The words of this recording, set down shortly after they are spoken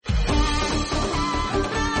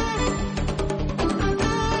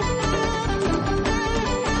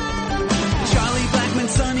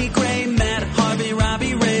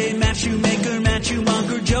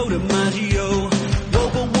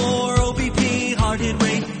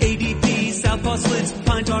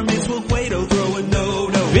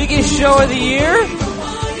show of the year?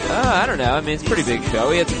 I don't know. I mean, it's a pretty big show.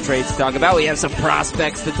 We have some trades to talk about. We have some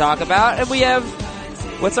prospects to talk about. And we have,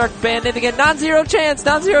 what's our band name again? Non-Zero Chance.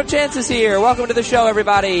 Non-Zero Chance is here. Welcome to the show,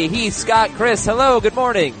 everybody. Heath, Scott, Chris. Hello. Good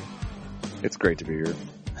morning. It's great to be here.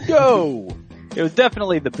 Go! It was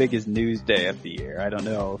definitely the biggest news day of the year. I don't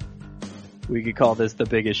know if we could call this the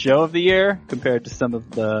biggest show of the year compared to some of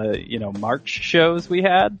the, March shows we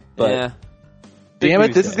had. But yeah. Damn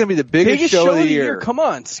it, this is going to be the biggest show of the year. Come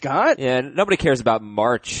on, Scott. Yeah, nobody cares about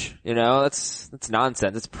March, That's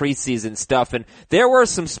nonsense. It's preseason stuff. And there were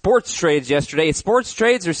some sports trades yesterday. Sports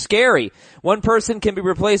trades are scary. One person can be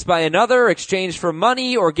replaced by another, exchanged for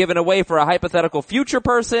money, or given away for a hypothetical future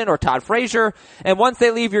person, or Todd Frazier. And once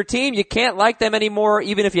they leave your team, you can't like them anymore,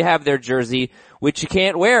 even if you have their jersey, which you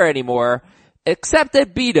can't wear anymore. Except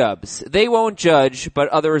at B-Dubs. They won't judge, but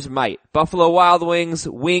others might. Buffalo Wild Wings,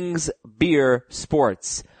 Wings, Beer,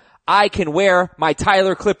 Sports. I can wear my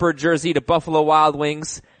Tyler Clippard jersey to Buffalo Wild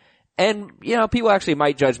Wings. And, people actually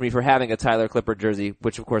might judge me for having a Tyler Clippard jersey,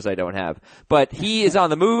 which of course I don't have. But he is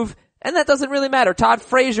on the move, and that doesn't really matter. Todd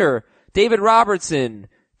Frazier, David Robertson,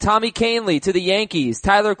 Tommy Kahnle to the Yankees,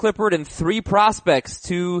 Tyler Clippard and 3 prospects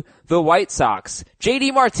to the White Sox,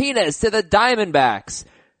 JD Martinez to the Diamondbacks.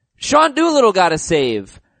 Sean Doolittle got a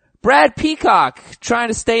save. Brad Peacock trying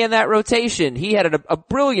to stay in that rotation. He had a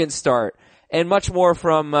brilliant start, and much more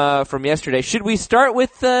from yesterday. Should we start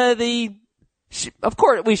with of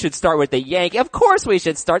course we should start with the Yankees. Of course we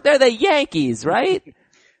should start. They're the Yankees, right?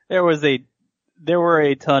 There were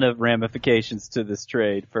a ton of ramifications to this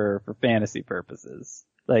trade for fantasy purposes.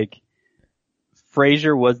 Like,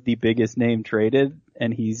 Frazier was the biggest name traded,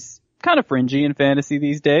 and he's kind of fringy in fantasy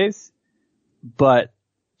these days, but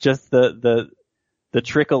just the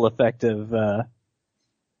trickle effect of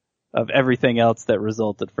everything else that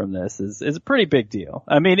resulted from this is a pretty big deal.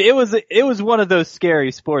 I mean, it was one of those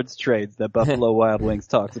scary sports trades that Buffalo Wild Wings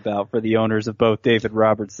talks about for the owners of both David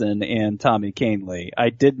Robertson and Tommy Kahnle. I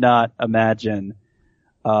did not imagine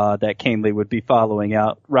that Kahnle would be following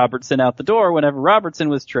out Robertson out the door whenever Robertson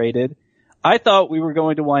was traded. I thought we were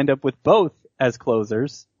going to wind up with both as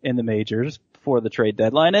closers in the majors before the trade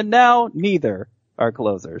deadline, and now neither are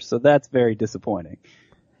closers, so that's very disappointing.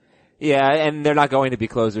 Yeah, and they're not going to be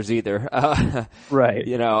closers either. Right.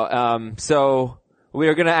 So we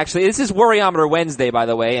are going to actually, this is Worryometer Wednesday, by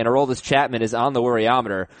the way, and Aroldis Chapman is on the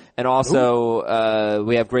Worryometer, and also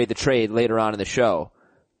we have Grade the Trade later on in the show.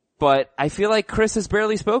 But I feel like Chris has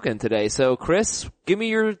barely spoken today. So Chris, give me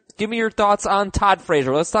your thoughts on Todd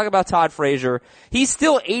Frazier. Let's talk about Todd Frazier. He's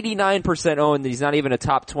still 89% owned. He's not even a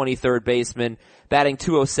top 20 third baseman, batting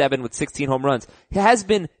 .207 with 16 home runs. He has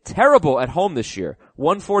been terrible at home this year.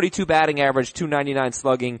 142 batting average, .299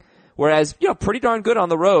 slugging, whereas, pretty darn good on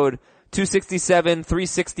the road. 267,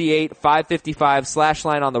 368, 555 slash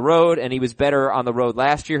line on the road, and he was better on the road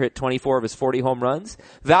last year, hit 24 of his 40 home runs.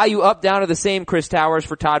 Value up, down, or the same, Chris Towers,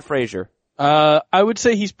 for Todd Frazier? I would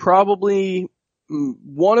say he's probably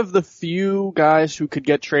one of the few guys who could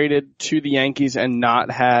get traded to the Yankees and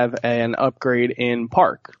not have an upgrade in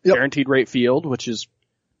park. Yep. Guaranteed Rate Field, which is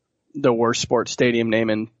the worst sports stadium name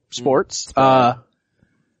in sports,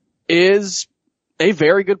 is a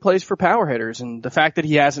very good place for power hitters, and the fact that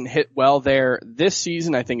he hasn't hit well there this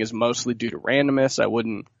season, I think, is mostly due to randomness. I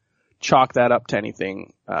wouldn't chalk that up to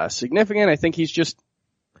anything significant. I think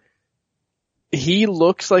he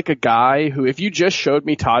looks like a guy who, if you just showed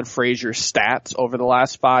me Todd Frazier's stats over the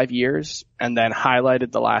last 5 years and then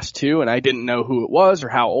highlighted the last 2, and I didn't know who it was or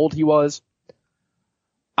how old he was,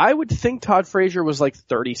 I would think Todd Frazier was like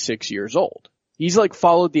 36 years old. He's like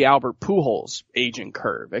followed the Albert Pujols aging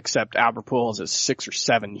curve, except Albert Pujols is 6 or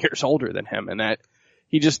 7 years older than him, and that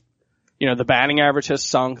he just, the batting average has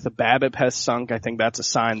sunk, the BABIP has sunk. I think that's a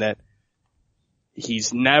sign that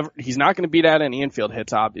he's not going to beat out any infield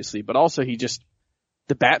hits, obviously, but also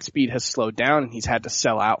the bat speed has slowed down and he's had to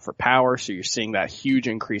sell out for power, so you're seeing that huge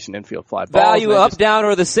increase in infield fly balls. Value up, down,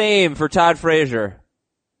 or the same for Todd Frazier?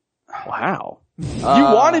 Wow. You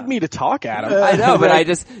wanted me to talk at him. I know,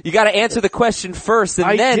 but you gotta answer the question first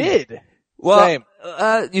and then. I did. Well,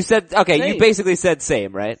 same. You said, okay, same. You basically said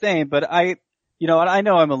same, right? Same, but I know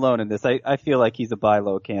I'm alone in this. I feel like he's a buy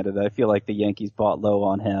low candidate. I feel like the Yankees bought low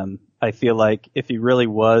on him. I feel like if it really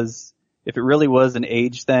was an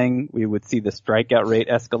age thing, we would see the strikeout rate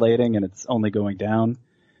escalating and it's only going down.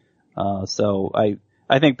 So I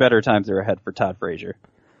think better times are ahead for Todd Frazier.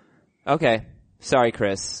 Okay. Sorry,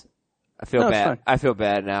 Chris. I feel bad. I feel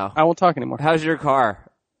bad now. I won't talk anymore. How's your car?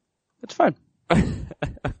 It's fine.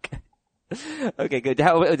 Okay. Okay, good.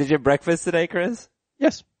 Did you have breakfast today, Chris?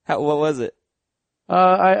 Yes. What was it?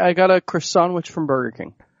 I got a croissant sandwich from Burger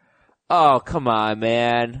King. Oh, come on,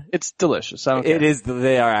 man. It's delicious. I don't care. It is.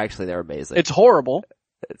 They're amazing. It's horrible,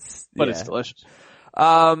 but yeah. it's delicious.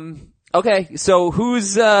 Okay, so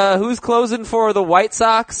who's closing for the White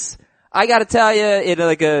Sox? I gotta tell you, in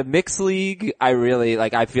like a mixed league, I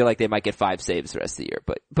feel like they might get 5 saves the rest of the year,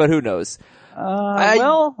 but who knows?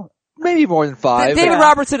 Well, maybe more than 5. David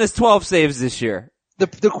Robertson has 12 saves this year.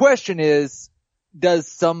 The question is, does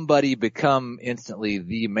somebody become instantly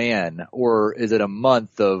the man, or is it a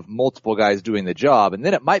month of multiple guys doing the job, and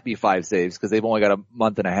then it might be 5 saves because they've only got a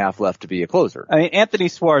month and a half left to be a closer? I mean, Anthony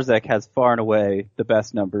Swarzak has far and away the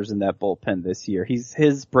best numbers in that bullpen this year.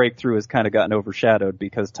 His breakthrough has kind of gotten overshadowed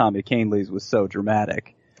because Tommy Kahnle's was so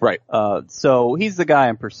dramatic. Right. So he's the guy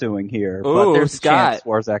I'm pursuing here. Ooh, but there's Scott. a chance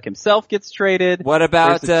Swarzak himself gets traded. What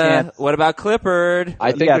about Clippard?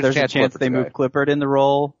 I think there's a chance they move Clippard in the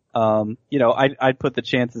role. I'd put the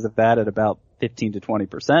chances of that at about 15 to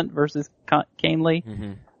 20% versus Kahnle.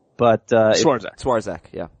 Mm-hmm. But, Swarzak,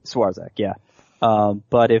 yeah. Swarzak, yeah.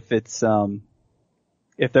 But if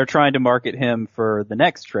they're trying to market him for the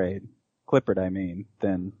next trade, Clippard,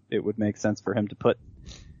 then it would make sense for him to put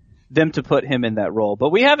him in that role. But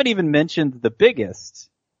we haven't even mentioned the biggest,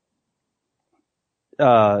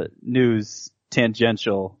 news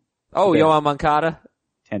tangential. Oh, Yoan Moncada?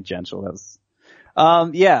 Tangential, that was,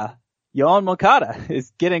 Yoan Moncada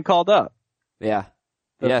is getting called up. Yeah.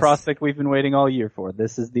 The prospect we've been waiting all year for.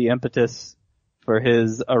 This is the impetus for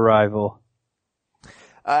his arrival.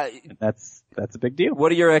 That's a big deal.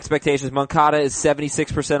 What are your expectations? Moncada is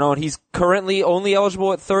 76% owned. He's currently only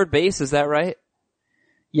eligible at third base, is that right?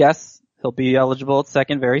 Yes, he'll be eligible at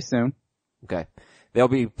second very soon. Okay. They'll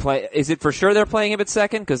be is it for sure they're playing him at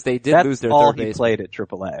second? Cause they did lose their third base. That's all he played at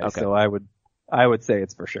AAA. Okay. So I would say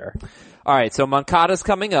it's for sure. Alright, so Moncada's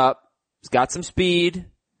coming up. He's got some speed.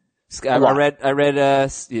 He's got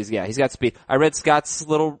speed. I read Scott's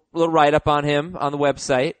little write-up on him on the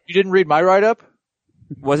website. You didn't read my write-up?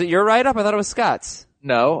 Was it your write-up? I thought it was Scott's.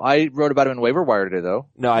 No, I wrote about him in Waiver Wire today though.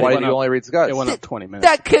 No, Why did you only read Scott's? It went up 20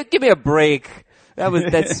 minutes. Give me a break.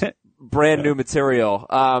 That's brand new material.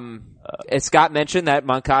 As Scott mentioned, that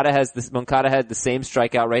Moncada had the same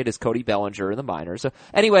strikeout rate as Cody Bellinger in the minors. So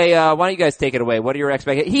anyway, why don't you guys take it away? What are your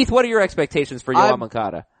expectations? Heath, what are your expectations for Yoan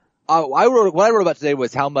Moncada? What I wrote about today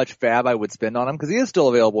was how much fab I would spend on him because he is still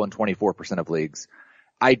available in 24% of leagues.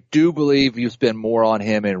 I do believe you spend more on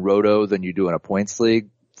him in Roto than you do in a points league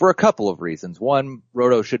for a couple of reasons. One,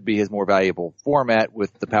 Roto should be his more valuable format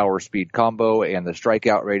with the power speed combo and the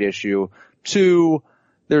strikeout rate issue. Two,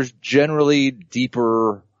 there's generally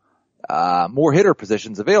deeper, more hitter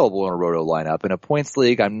positions available in a Roto lineup. In a points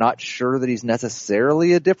league, I'm not sure that he's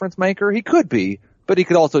necessarily a difference maker. He could be, but he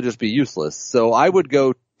could also just be useless. So I would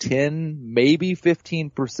go 10, maybe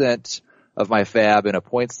 15% of my fab in a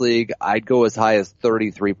points league. I'd go as high as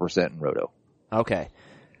 33% in Roto. Okay.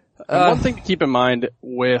 One thing to keep in mind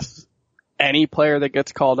with any player that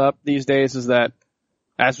gets called up these days is that,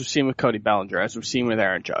 as we've seen with Cody Bellinger, as we've seen with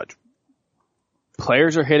Aaron Judge,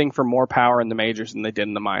 players are hitting for more power in the majors than they did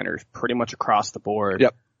in the minors, pretty much across the board.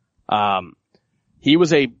 Yep. He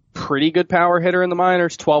was a pretty good power hitter in the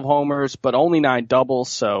minors, 12 homers, but only 9 doubles,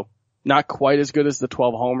 so not quite as good as the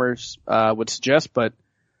 12 homers would suggest, but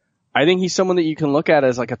I think he's someone that you can look at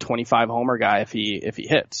as like a 25 homer guy if he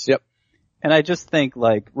hits. Yep. And I just think,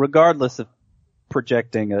 like, regardless of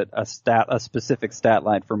projecting a specific stat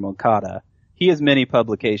line for Moncada, he is many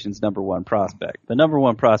publications' number one prospect. The number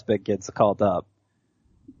one prospect gets called up.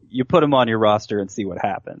 You put him on your roster and see what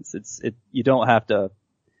happens. You don't have to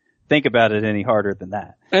think about it any harder than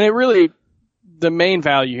that. And the main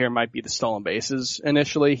value here might be the stolen bases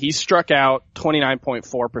initially. He struck out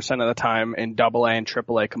 29.4% of the time in AA and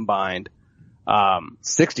AAA combined.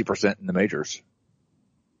 60% in the majors.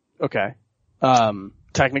 Okay.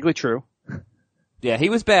 Technically true. Yeah, he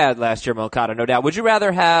was bad last year, Moncada, no doubt. Would you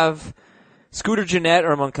rather have Scooter Gennett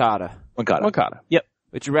or Moncada? Moncada. Yep.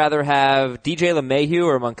 Would you rather have DJ LeMahieu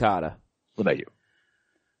or Moncada? LeMahieu.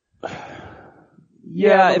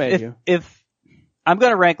 Yeah, LeMahieu. if I'm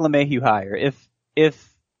gonna rank LeMahieu higher.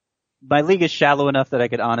 If my league is shallow enough that I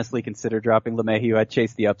could honestly consider dropping LeMahieu, I'd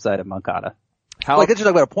chase the upside of Moncada. Like, let's just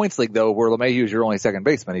talk about a points league though, where LeMahieu is your only second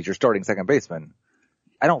baseman. He's your starting second baseman.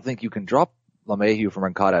 I don't think you can drop LeMahieu from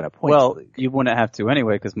Moncada in a points league. You wouldn't have to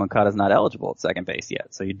anyway because Moncada's not eligible at second base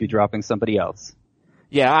yet, so you'd be dropping somebody else.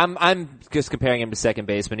 Yeah, I'm just comparing him to second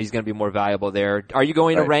baseman. He's going to be more valuable there. Are you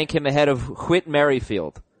going to rank him ahead of Whit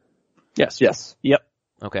Merrifield? Yes. Yep.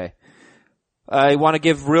 Okay. I want to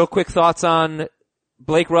give real quick thoughts on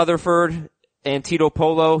Blake Rutherford and Tito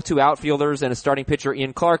Polo, 2 outfielders, and a starting pitcher,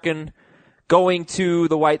 Ian Clarkin. Going to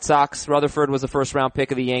the White Sox, Rutherford was a first-round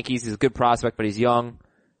pick of the Yankees. He's a good prospect, but he's young.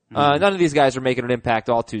 None of these guys are making an impact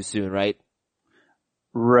all too soon, right?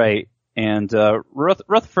 Right. And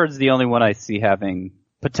Rutherford's the only one I see having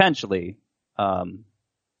potentially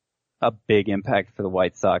a big impact for the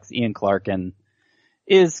White Sox. Ian Clarkin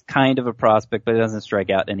is kind of a prospect, but it doesn't strike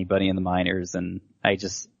out anybody in the minors, and I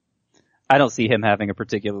don't see him having a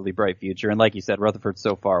particularly bright future. And like you said, Rutherford's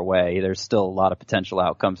so far away, there's still a lot of potential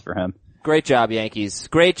outcomes for him. Great job, Yankees.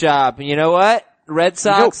 Great job. You know what? Red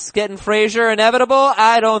Sox getting Frazier inevitable?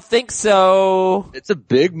 I don't think so. It's a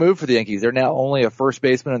big move for the Yankees. They're now only a first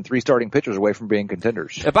baseman and 3 starting pitchers away from being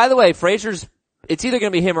contenders. By the way, Frazier's, it's either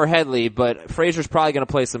going to be him or Headley, but Frazier's probably going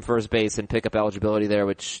to play some first base and pick up eligibility there,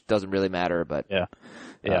 which doesn't really matter, but.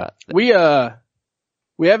 Yeah. We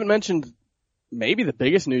haven't mentioned maybe the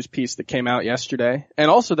biggest news piece that came out yesterday.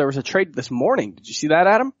 And also there was a trade this morning. Did you see that,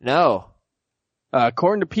 Adam? No.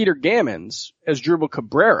 According to Peter Gammons, Asdrubal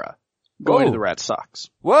Cabrera going to the Red Sox.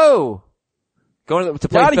 Whoa. Going to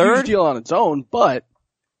play Not third? a huge deal on its own, but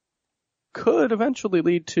could eventually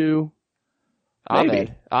lead to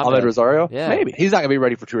maybe. Ahmed Rosario? Yeah. Maybe. He's not going to be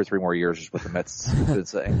ready for 2 or 3 more years, is what the Mets have been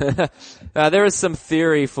saying. There was some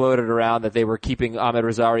theory floated around that they were keeping Ahmed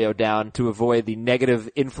Rosario down to avoid the negative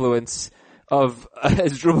influence of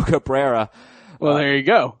Asdrubal Cabrera. Well, there you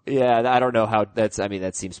go. Yeah, I don't know how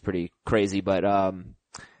that seems pretty crazy, but,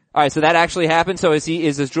 alright, so that actually happened. So is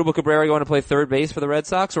Asdrubal Cabrera going to play third base for the Red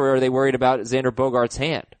Sox, or are they worried about Xander Bogaerts'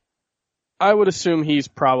 hand? I would assume he's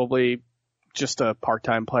probably just a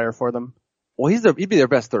part-time player for them. Well, he'd be their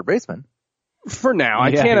best third baseman. For now. I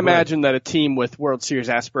Yeah, can't imagine that a team with World Series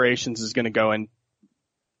aspirations is going to go in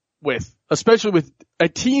especially with a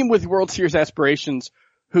team with World Series aspirations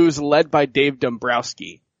who's led by Dave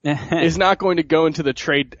Dombrowski is not going to go into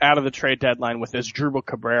out of the trade deadline with Asdrubal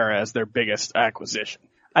Cabrera as their biggest acquisition.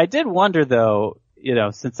 I did wonder though,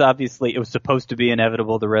 since obviously it was supposed to be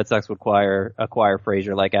inevitable the Red Sox would acquire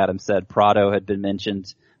Frazier, like Adam said, Prado had been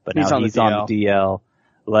mentioned, but now he's on the DL.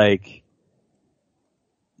 Like,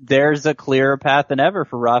 there's a clearer path than ever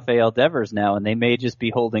for Rafael Devers now, and they may just be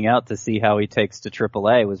holding out to see how he takes to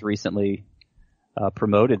AAA. Was recently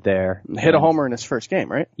promoted there. Hit a homer in his first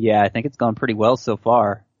game, right? Yeah, I think it's gone pretty well so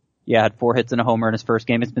far. Yeah, had 4 hits and a homer in his first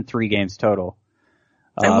game. It's been 3 games total.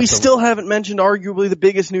 And we still haven't mentioned arguably the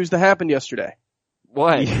biggest news that happened yesterday.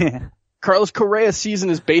 What? Yeah. Carlos Correa's season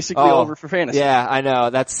is basically over for fantasy. Yeah, I know.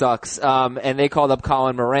 That sucks. And they called up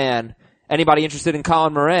Colin Moran. Anybody interested in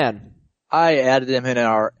Colin Moran? I added him in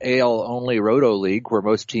our AL-only Roto League, where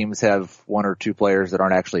most teams have 1 or 2 players that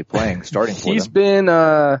aren't actually playing, starting for them. He's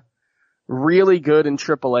been really good in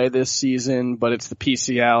AAA this season, but it's the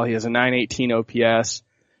PCL. He has a 918 OPS.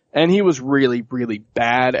 And he was really, really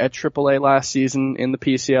bad at AAA last season in the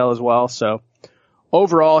PCL as well. So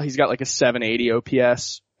overall, he's got like a 780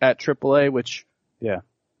 OPS at AAA, which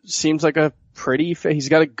seems like a he's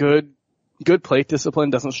got a good plate discipline,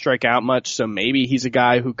 doesn't strike out much. So maybe he's a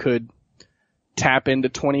guy who could tap into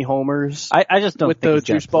 20 homers. I just don't think he's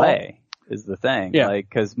juice gonna play is the thing. Yeah. Like,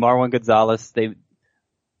 cause Marwin Gonzalez,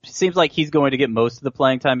 seems like he's going to get most of the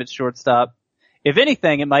playing time at shortstop. If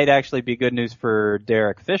anything, it might actually be good news for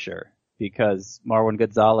Derek Fisher, because Marwin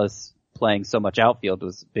Gonzalez playing so much outfield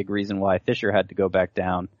was a big reason why Fisher had to go back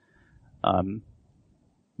down.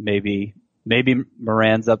 Maybe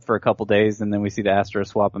Moran's up for a couple days and then we see the Astros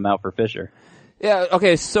swap him out for Fisher. Yeah,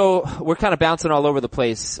 okay, so we're kind of bouncing all over the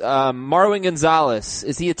place. Marwin Gonzalez,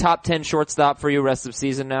 is he a top 10 shortstop for you rest of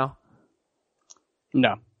season now?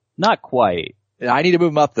 No. Not quite. I need to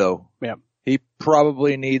move him up though. Yeah. He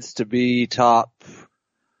probably needs to be top.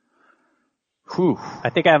 I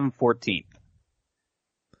think I have him 14th.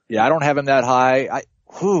 Yeah, I don't have him that high.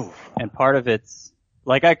 And part of it's,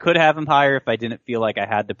 like, I could have him higher if I didn't feel like I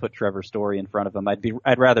had to put Trevor Story in front of him.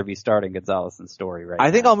 I'd rather be starting Gonzalez than Story right now. I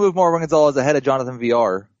think I'll move Marwin Gonzalez ahead of Jonathan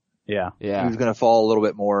VR. Yeah. Who's going to fall a little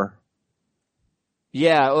bit more.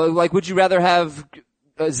 Yeah, like, would you rather have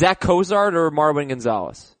Zach Cozart or Marwin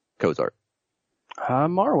Gonzalez? Cozart.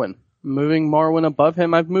 Marwin. Moving Marwin above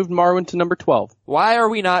him. I've moved Marwin to number 12. Why are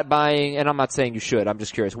we not buying, and I'm not saying you should, I'm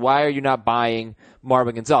just curious, why are you not buying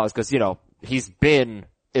Marwin Gonzalez? Because, he's been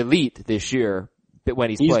elite this year when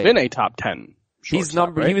he's played. He's been a top 10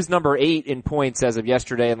 shortstop, right? He was number 8 in points as of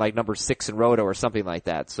yesterday and like number 6 in Roto or something like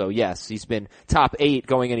that. So yes, he's been top 8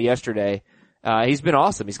 going into yesterday. He's been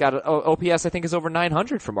awesome. He's got OPS, I think, is over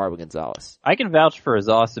 900 for Marwin Gonzalez. I can vouch for his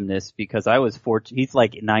awesomeness because I was he's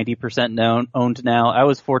like 90% owned now. I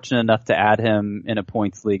was fortunate enough to add him in a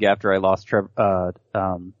points league after I lost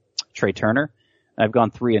Trey Turner. I've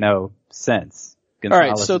gone 3-0 since. Gonzalez all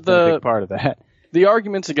right, so has been a big part of that. The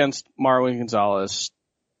arguments against Marwin Gonzalez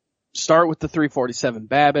start with the 347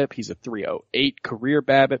 BABIP. He's a 308 career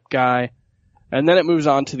BABIP guy. And then it moves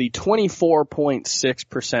on to the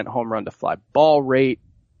 24.6% home run to fly ball rate.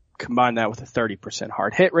 Combine that with a 30%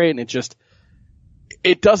 hard hit rate, and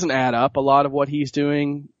it doesn't add up. A lot of what he's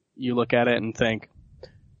doing, you look at it and think,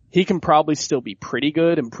 he can probably still be pretty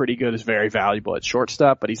good, and pretty good is very valuable at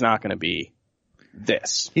shortstop, but he's not going to be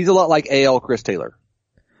this. He's a lot like AL Chris Taylor.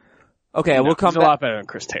 Okay, No, we'll come he's back. a lot better than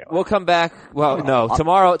Chris Taylor. We'll come back. Well, no,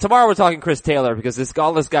 tomorrow we're talking Chris Taylor because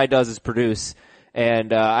all this guy does is produce.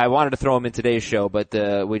 And, I wanted to throw him in today's show, but,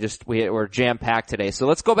 we're jam-packed today. So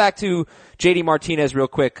let's go back to JD Martinez real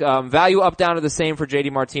quick. Value up, down, or the same for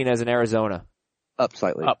JD Martinez in Arizona? Up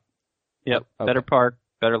slightly. Up. Yep. Okay. Better park,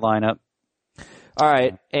 better lineup.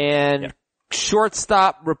 Alright, and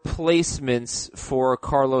shortstop replacements for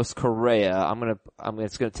Carlos Correa.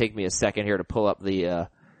 It's gonna take me a second here to pull up the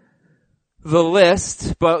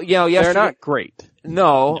list, but yesterday. They're not great.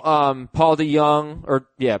 No, Paul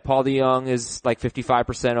DeJong is like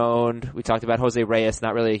 55% owned. We talked about Jose Reyes,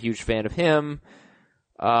 not really a huge fan of him.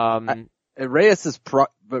 Reyes is but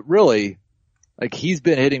really, like he's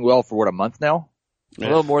been hitting well for a month now? A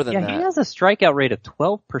little more than Yeah, that. he has a strikeout rate of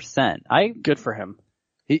 12%. Good for him.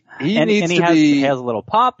 He has a little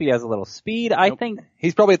pop, he has a little speed. I think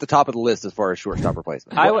he's probably at the top of the list as far as shortstop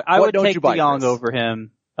replacement. I would don't take you buy, DeJong Chris? over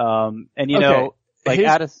him.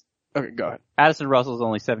 Okay, go ahead. Addison Russell's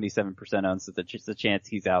only 77% owned, so there's a chance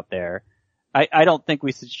he's out there. I don't think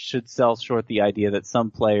we should sell short the idea that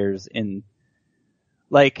some players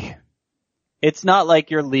it's not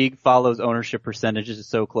like your league follows ownership percentages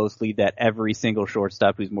so closely that every single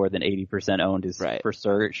shortstop who's more than 80% owned is for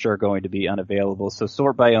sure going to be unavailable. So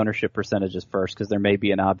sort by ownership percentages first, because there may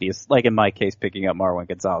be an obvious, like in my case, picking up Marwin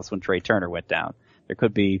Gonzalez when Trey Turner went down. There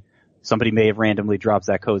could be somebody may have randomly dropped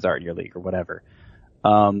Zach Cozart in your league or whatever.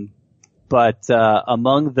 But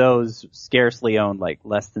among those scarcely owned, like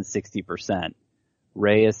less than 60%,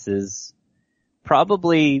 Reyes is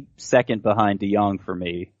probably second behind DeJong for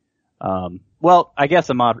me. Well, I guess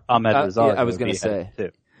Ahmed Rosario. I was going to say.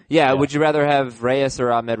 Too. Yeah, would you rather have Reyes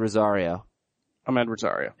or Ahmed Rosario? Ahmed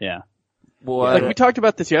Rosario. Yeah. Well, we talked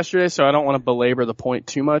about this yesterday, so I don't want to belabor the point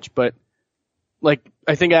too much, but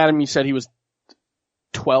I think Adam, you said he was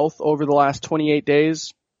 12th over the last 28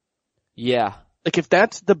 days. Yeah. If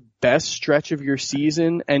that's the best stretch of your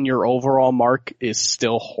season and your overall mark is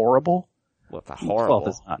still horrible. Well, it's horrible. 12th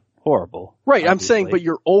is not horrible. Right, obviously. I'm saying, but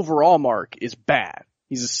your overall mark is bad.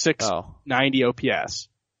 He's a 690 OPS.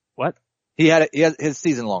 What? He had his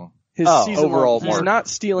season long. His season overall long, he's mark. not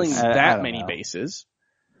stealing I that don't many know. bases.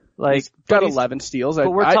 Like, He's got 11 steals.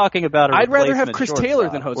 But we're talking about I'd rather have Chris Taylor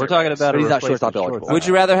than Jose We're talking Reyes. about But a he's not replacement shortstop eligible. Would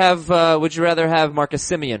you rather have Marcus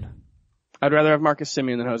Semien? I'd rather have Marcus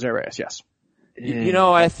Semien than Jose Reyes, yes.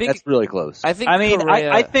 I think that's really close. I think I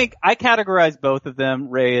Correa, think I categorize both of them,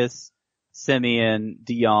 Reyes, Semien,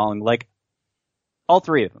 DeJong, like all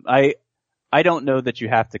three of them. I don't know that you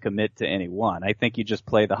have to commit to any one. I think you just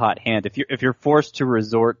play the hot hand. If you're forced to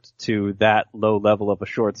resort to that low level of a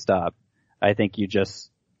shortstop, I think you just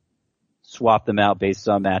swap them out based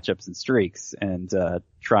on matchups and streaks and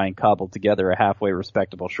try and cobble together a halfway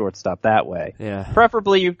respectable shortstop that way. Yeah.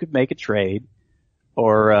 Preferably you could make a trade,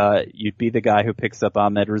 or you'd be the guy who picks up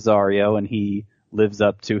Ahmed Rosario and he lives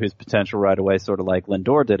up to his potential right away, sort of like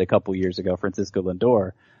Lindor did a couple years ago, Francisco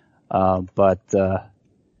Lindor. But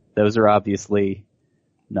those are obviously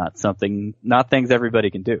not things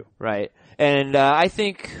everybody can do. Right. And I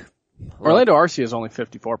think Orlando Arcia is only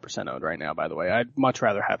 54% owned right now, by the way. I'd much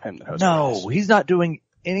rather have him than Jose Reyes. No, he's not doing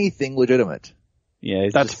anything legitimate. Yeah,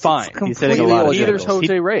 That's fine. He's hitting a lot of Neither's singles.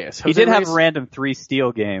 Jose Reyes. He did have a random 3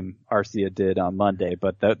 steal game, Arcia did on Monday,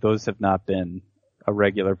 but those have not been a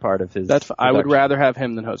regular part of his. I would rather have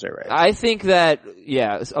him than Jose Reyes. I think that,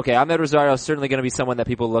 Ahmed Rosario is certainly going to be someone that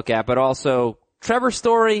people look at, but also Trevor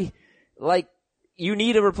Story, you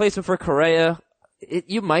need a replacement for Correa.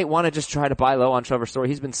 You might want to just try to buy low on Trevor Story.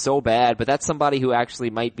 He's been so bad, but that's somebody who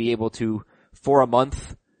actually might be able to, for a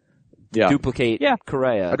month, duplicate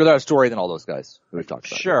Correa. I'd rather have Story than all those guys who we've talked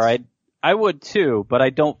about. Sure, I would too, but I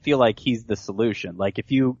don't feel like he's the solution. Like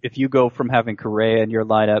if you go from having Correa in your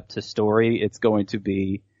lineup to Story, it's going to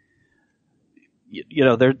be,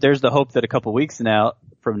 there's the hope that a couple weeks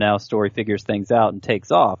from now Story figures things out and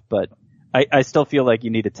takes off, but I still feel like you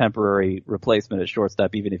need a temporary replacement at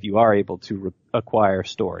shortstop, even if you are able to acquire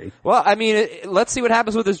Story. Well, I mean, let's see what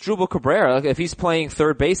happens with this Drupal Cabrera. If he's playing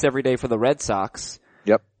third base every day for the Red Sox,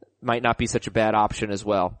 might not be such a bad option as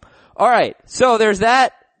well. All right, so there's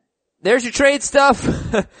that. There's your trade stuff.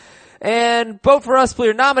 And vote for us,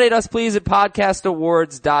 please. Nominate us, please, at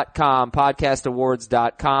podcastawards.com.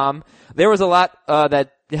 Podcastawards.com. There was a lot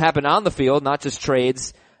that happened on the field, not just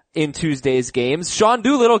trades, in Tuesday's games. Sean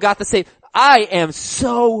Doolittle got the save. I am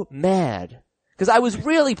so mad because I was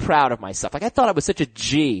really proud of myself. Like I thought I was such a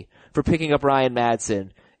G for picking up Ryan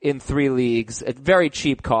Madsen in 3 leagues at very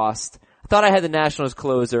cheap cost. I thought I had the Nationals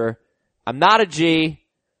closer. I'm not a G.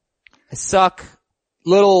 I suck.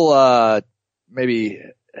 Little, maybe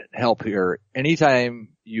help here. Anytime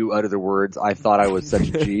you utter the words, I thought I was such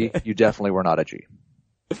a G, you definitely were not a G.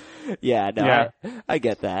 Yeah, no, Yeah. I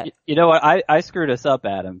get that. You know what? I screwed us up,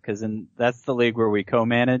 Adam, because that's the league where we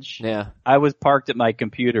co-manage. Yeah. I was parked at my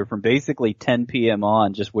computer from basically 10 p.m.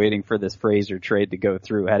 on, just waiting for this Frazier trade to go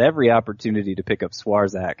through. Had every opportunity to pick up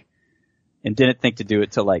Swarzak, and didn't think to do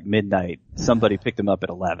it till like midnight. Somebody picked him up at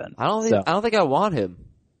 11. I don't So- think I want him.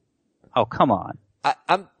 Oh, come on.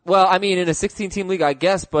 Well, I mean, in a 16-team league, I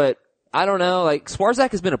guess, but I don't know. Like,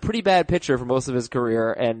 Swarzak has been a pretty bad pitcher for most of his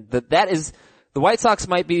career, and that is, the White Sox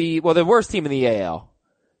might be, well, the worst team in the AL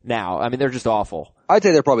now. I mean, they're just awful. I'd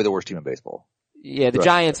say they're probably the worst team in baseball. Yeah, the Right.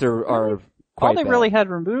 Giants are quite All they bad. really had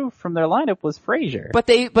removed from their lineup was Frazier. But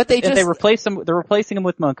they and just, they replaced him. They're replacing him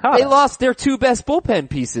with Moncada. they lost their 2 best bullpen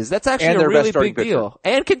pieces. That's actually And a their best really starting big deal.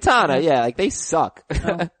 And Quintana, yeah, like they suck.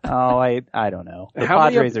 Oh, I don't know. The How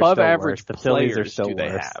many Padres are above still average worse. The Phillies are players still do they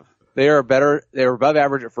worse. have? They're above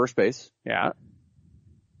average at first base. Yeah.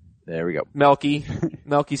 There we go. Melky's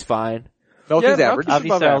fine. Melky's Yeah, average. Melky's Avi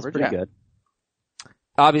above Styles average, pretty yeah. good.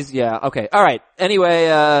 Obviously, yeah, okay. Alright.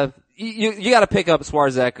 Anyway, you gotta pick up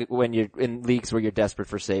Swarzak when you're in leagues where you're desperate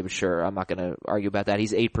for saves, sure. I'm not gonna argue about that.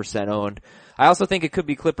 He's 8% owned. I also think it could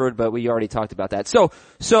be Clippard, but we already talked about that.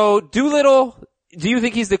 So Doolittle, do you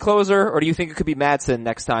think he's the closer, or do you think it could be Madsen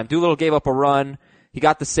next time? Doolittle gave up a run. He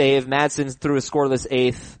got the save. Madsen threw a scoreless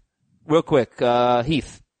 8th. Real quick,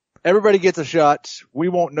 Heath. Everybody gets a shot. We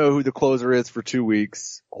won't know who the closer is for 2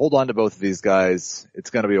 weeks. Hold on to both of these guys.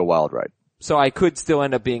 It's going to be a wild ride. So I could still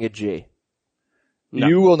end up being a G. No.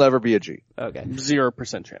 You will never be a G. Okay.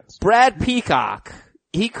 0% chance. Brad Peacock.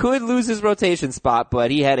 He could lose his rotation spot,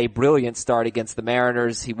 but he had a brilliant start against the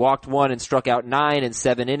Mariners. He walked 1 and struck out 9 in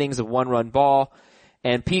 7 innings of 1-run ball.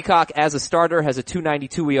 And Peacock, as a starter, has a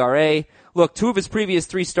 2.92 ERA. Look, 2 of his previous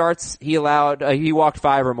 3 starts, he walked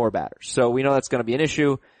 5 or more batters. So we know that's going to be an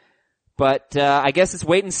issue. But I guess it's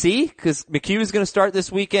wait and see, because McHugh's going to start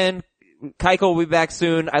this weekend. Keuchel will be back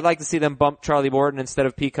soon. I'd like to see them bump Charlie Morton instead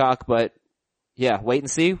of Peacock, but yeah, wait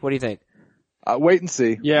and see. What do you think? Wait and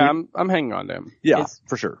see. Yeah, I'm hanging on to him. Yeah,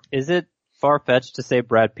 for sure. Is it far-fetched to say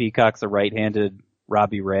Brad Peacock's a right-handed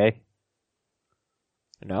Robbie Ray?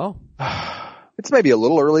 No. It's maybe a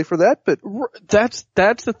little early for that, but That's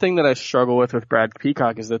the thing that I struggle with Brad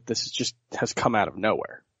Peacock is that this just has come out of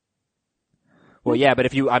nowhere. Well, yeah,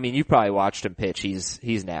 but you've probably watched him pitch.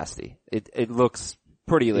 He's nasty. It looks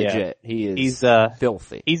pretty legit. Yeah. He's He's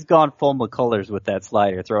filthy. He's gone full McCullers with that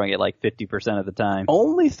slider, throwing it like 50% of the time.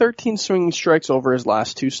 Only 13 swinging strikes over his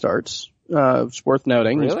last 2 starts. It's worth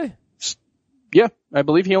noting. Really? Yeah, I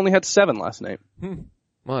believe he only had 7 last night.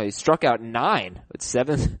 Well, he struck out 9 with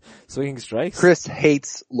 7 swinging strikes. Chris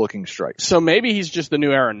hates looking strikes. So maybe he's just the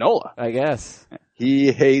new Aaron Nola. I guess.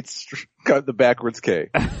 He hates the backwards K.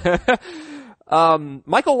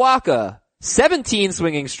 Michael Wacha, 17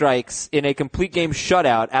 swinging strikes in a complete game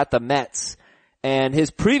shutout at the Mets. And his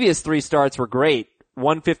previous 3 starts were great.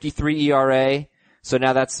 1.53 ERA. So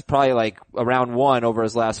now that's probably like around 1 over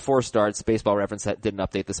his last 4 starts. Baseball Reference did an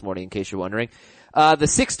update this morning in case you're wondering. The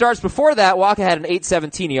 6 starts before that, Wacha had an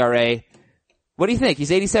 8.17 ERA. What do you think?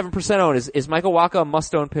 He's 87% owned. Is Michael Wacha a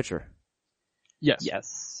must-own pitcher? Yes.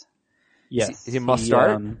 Yes. Yes. Is he a must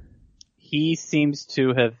start? He seems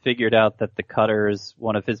to have figured out that the cutter is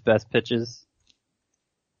one of his best pitches.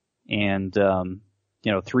 And,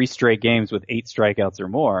 3 straight games with 8 strikeouts or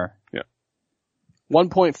more. Yeah.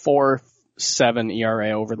 1.47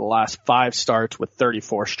 ERA over the last 5 starts with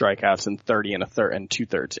 34 strikeouts and 30 and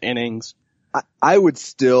 2/3 innings. I would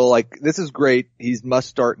still this is great. He's must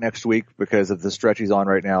start next week because of the stretch he's on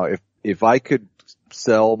right now. If I could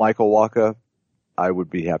sell Michael Wacha, I would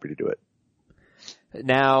be happy to do it.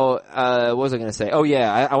 Now, what was I going to say? Oh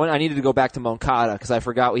yeah, I needed to go back to Moncada because I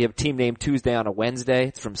forgot we have Team Name Tuesday on a Wednesday.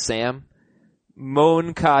 It's from Sam.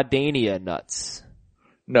 Moncadania nuts.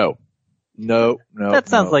 No. That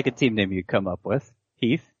sounds like a team name you'd come up with.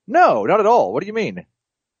 Heath? No, not at all. What do you mean?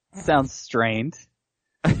 Sounds strained.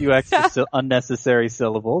 A few extra unnecessary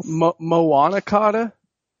syllables. Moanakata?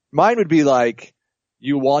 Mine would be like,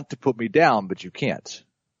 you want to put me down, but you can't.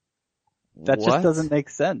 That What? just doesn't make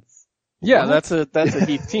sense. Yeah, that's a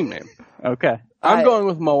Heath team name. Okay. I'm going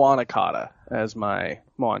with Moanakata as my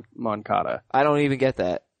Moncada. I don't even get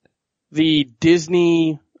that. The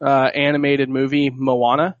Disney animated movie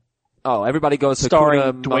Moana. Oh, everybody goes starring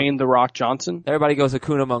Hakuna Dwayne The Rock Johnson. Everybody goes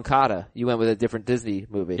Hakuna Moncada. You went with a different Disney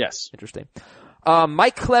movie. Yes. Interesting.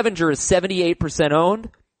 Mike Clevenger is 78% owned.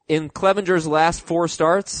 In Clevenger's last 4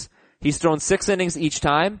 starts, he's thrown 6 innings each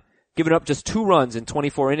time, given up just 2 runs in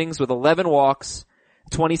 24 innings with 11 walks,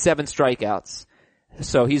 27 strikeouts.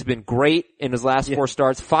 So he's been great in his last 4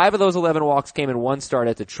 starts. 5 of those 11 walks came in 1 start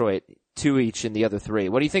at Detroit, 2 each in the other 3.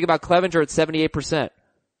 What do you think about Clevenger at 78%?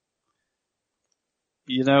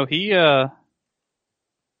 You know, I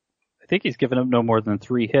think he's given up no more than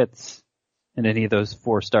 3 hits in any of those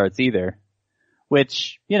 4 starts either,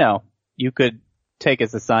 which, you know, you could take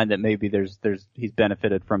as a sign that maybe he's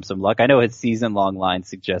benefited from some luck. I know his season long line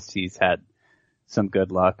suggests he's had some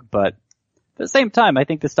good luck, but at the same time, I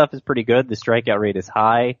think the stuff is pretty good. The strikeout rate is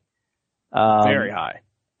high. Very high.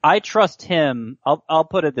 I trust him. I'll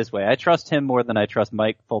put it this way. I trust him more than I trust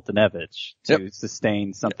Mike Foltynewicz to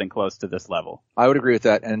sustain something close to this level. I would agree with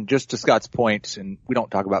that. And just to Scott's point, and we don't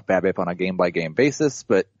talk about BABIP on a game-by-game basis,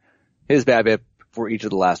 but his BABIP for each of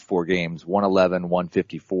the last 4 games, 111,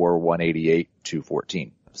 154, 188,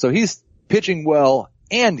 214. So he's pitching well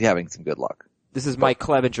and having some good luck. This is Mike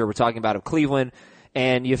Clevenger we're talking about of Cleveland,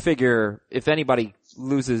 and you figure if anybody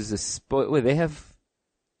loses a spot, they have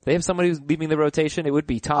somebody who's leaving the rotation, it would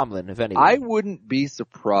be Tomlin, if anyone. I wouldn't be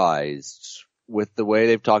surprised with the way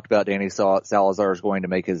they've talked about Danny Salazar is going to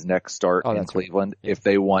make his next start in Cleveland. Right. If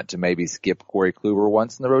they want to maybe skip Corey Kluber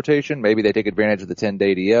once in the rotation, maybe they take advantage of the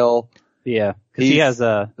 10-day DL. Yeah, because he has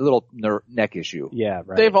a little neck issue. Yeah,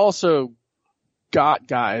 right. They've also got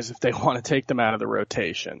guys if they want to take them out of the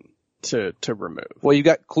rotation to remove. Well, you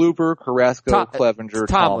got Kluber, Carrasco, Clevenger,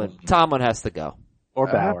 Tomlin. Tomlin has to go. Or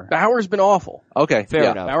Bauer. Bauer's been awful. Okay,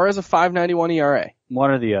 fair enough. Bauer has a 5.91 ERA.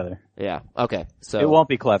 One or the other. Yeah. Okay. So it won't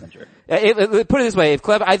be Clevenger. Put it this way: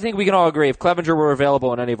 I think we can all agree if Clevenger were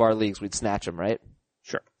available in any of our leagues, we'd snatch him, right?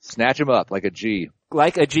 Sure. Snatch him up like a G.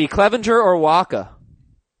 Like a G. Clevenger or Waka?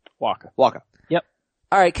 Waka. Yep.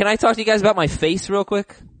 All right. Can I talk to you guys about my face real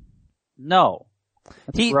quick? No.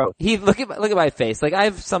 Look at my face. Like I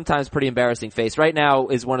have sometimes pretty embarrassing face. Right now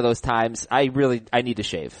is one of those times I need to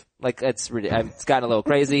shave. Like it's gotten a little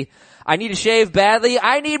crazy. I need to shave badly.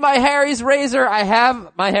 I need my Harry's razor. I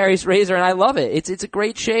have my Harry's razor and I love it. It's a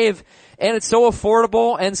great shave and it's so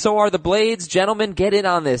affordable and so are the blades. Gentlemen, get in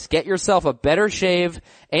on this. Get yourself a better shave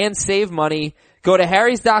and save money. Go to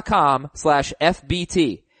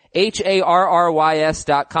harrys.com/FBT.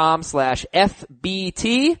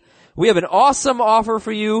 HARRYS.com/FBT. We have an awesome offer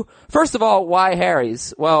for you. First of all, why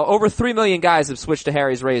Harry's? Well, over 3 million guys have switched to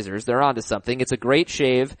Harry's razors. They're onto something. It's a great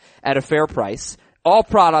shave at a fair price. All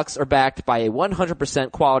products are backed by a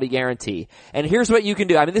 100% quality guarantee. And here's what you can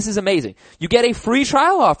do. I mean, this is amazing. You get a free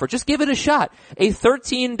trial offer. Just give it a shot. A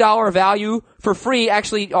 $13 value for free.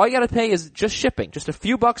 Actually, all you gotta pay is just shipping. Just a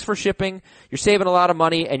few bucks for shipping. You're saving a lot of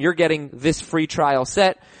money and you're getting this free trial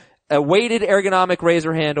set. A weighted ergonomic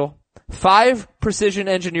razor handle. 5 precision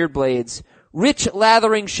engineered blades, rich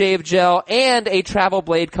lathering shave gel, and a travel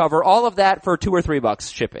blade cover. All of that for $2 or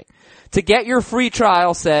 $3 shipping. To get your free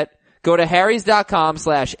trial set, go to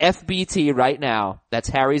harrys.com/FBT right now. That's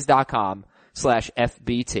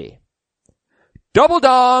harrys.com/FBT. Double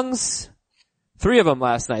dongs! 3 of them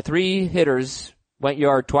last night. 3 hitters went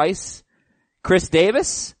yard twice. Chris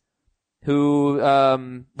Davis, who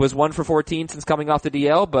was 1 for 14 since coming off the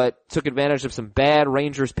DL, but took advantage of some bad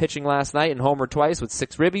Rangers pitching last night and homered twice with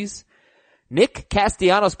 6 ribbies. Nick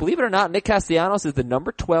Castellanos, believe it or not, Nick Castellanos is the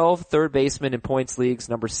number 12 third baseman in points leagues,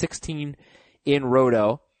 number 16 in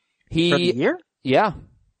Roto. For the year? Yeah.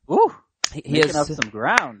 Ooh. He has up some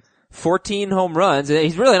ground. 14 home runs.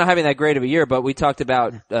 He's really not having that great of a year, but we talked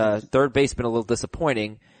about third baseman a little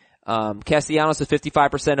disappointing. Castellanos is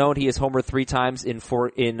 55% owned. He has homered 4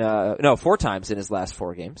 times in his last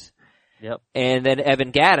 4 games. Yep. And then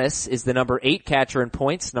Evan Gattis is the number 8 catcher in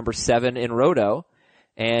points, number 7 in Roto.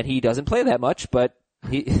 And he doesn't play that much, but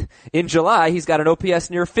in July, he's got an OPS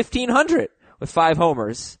near 1500 with 5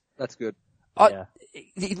 homers. That's good.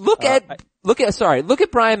 Look at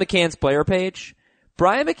Brian McCann's player page.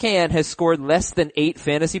 Brian McCann has scored less than 8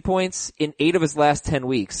 fantasy points in 8 of his last 10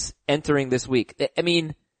 weeks entering this week. I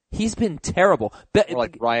mean, he's been terrible. More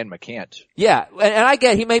like Ryan McCant. Yeah, and I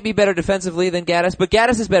get he might be better defensively than Gattis, but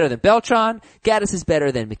Gattis is better than Beltran. Gattis is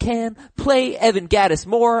better than McCann. Play Evan Gattis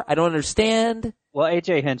more. I don't understand. Well,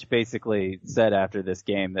 AJ Hinch basically said after this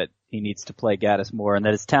game that he needs to play Gattis more and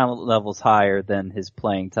that his talent level's higher than his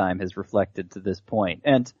playing time has reflected to this point.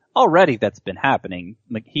 And already that's been happening.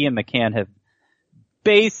 He and McCann have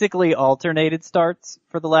basically alternated starts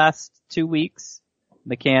for the last 2 weeks.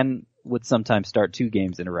 McCann would sometimes start 2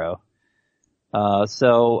 games in a row.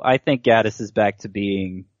 So I think Gattis is back to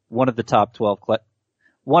being one of the top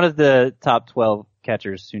 12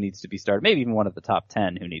 catchers who needs to be started, maybe even one of the top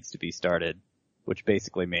 10 who needs to be started, which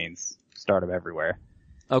basically means start him everywhere.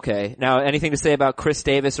 Okay. Now, anything to say about Chris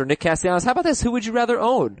Davis or Nick Castellanos? How about this? Who would you rather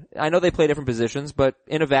own? I know they play different positions, but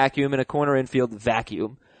in a vacuum, in a corner infield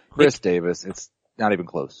vacuum. Chris Davis. It's not even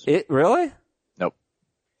close. It really? Nope.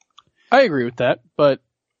 I agree with that, but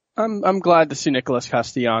I'm glad to see Nicholas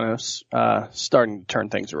Castellanos starting to turn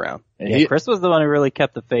things around. Yeah, Chris was the one who really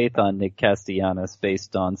kept the faith on Nick Castellanos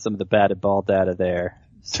based on some of the batted ball data there.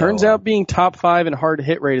 Turns out being top 5 in hard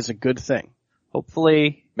hit rate is a good thing.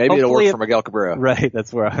 Hopefully it'll work for Miguel Cabrera. Right,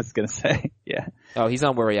 that's where I was going to say. Yeah. Oh, he's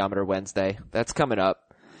on Worryometer Wednesday. That's coming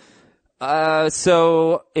up.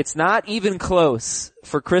 So it's not even close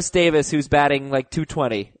for Chris Davis, who's batting like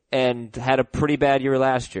 220 and had a pretty bad year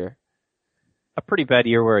last year. A pretty bad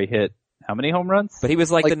year where he hit how many home runs? But he was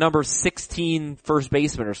like the number 16 first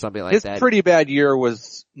baseman or something like that. His pretty bad year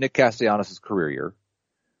was Nick Castellanos' career year.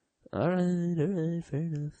 All right, fair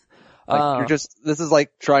enough. This is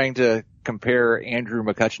like trying to compare Andrew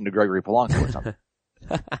McCutchen to Gregory Polanco or something.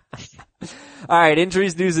 All right,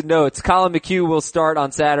 injuries, news, and notes. Colin McHugh will start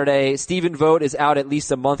on Saturday. Stephen Vogt is out at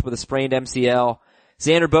least a month with a sprained MCL.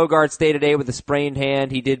 Xander Bogaerts day-to-day with a sprained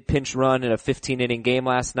hand. He did pinch run in a 15-inning game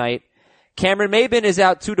last night. Cameron Maybin is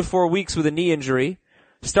out 2 to 4 weeks with a knee injury.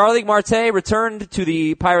 Starling Marte returned to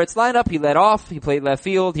the Pirates lineup. He led off. He played left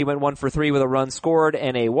field. He went 1 for 3 with a run scored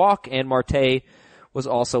and a walk, and Marte was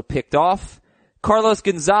also picked off. Carlos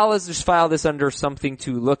Gonzalez, just file this under something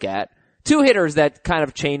to look at. 2 hitters that kind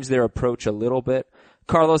of changed their approach a little bit.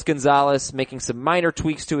 Carlos Gonzalez making some minor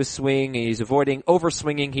tweaks to his swing. He's avoiding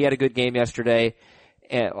overswinging. He had a good game yesterday.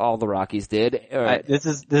 All the Rockies did. This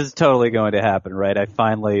is totally going to happen, right? I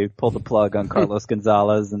finally pulled the plug on Carlos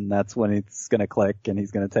Gonzalez, and that's when it's going to click and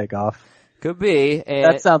he's going to take off. Could be. And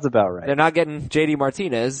that sounds about right. They're not getting JD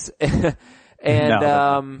Martinez.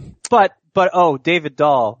 But David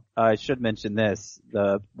Dahl, I should mention this,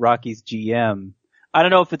 the Rockies GM. I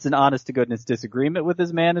don't know if it's an honest to goodness disagreement with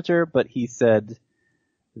his manager, but he said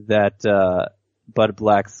that, Bud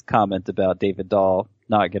Black's comment about David Dahl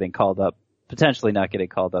potentially not getting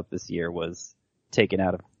called up this year was taken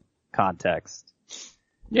out of context.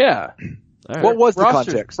 Yeah. Right. What was the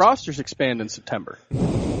context? Rosters expand in September.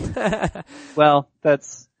 Well,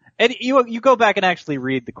 and you go back and actually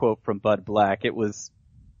read the quote from Bud Black. It was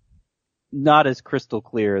not as crystal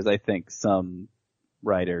clear as I think some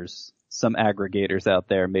writers, some aggregators out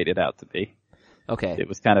there made it out to be. Okay. It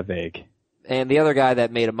was kind of vague. And the other guy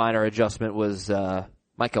that made a minor adjustment was,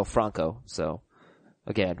 Michael Franco. So,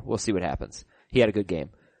 again, we'll see what happens. He had a good game.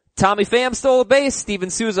 Tommy Pham stole a base. Steven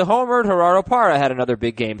Souza homered. Gerardo Parra had another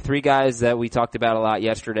big game. 3 guys that we talked about a lot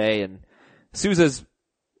yesterday, and Souza's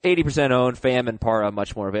 80% owned. Pham and Parra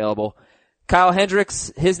much more available. Kyle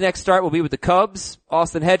Hendricks, his next start will be with the Cubs.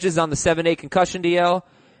 Austin Hedges on the 7-8 concussion DL.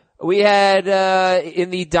 We had, in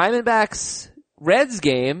the Diamondbacks Reds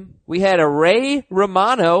game, we had a Ray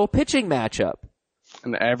Romano pitching matchup.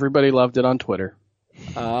 And everybody loved it on Twitter.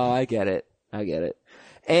 Oh, I get it.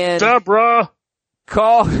 And Deborah!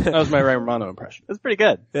 That was my Ray Romano impression. It was pretty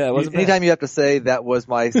good. Yeah, it wasn't bad. Anytime you have to say that was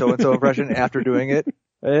my so-and-so impression after doing it.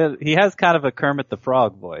 He has kind of a Kermit the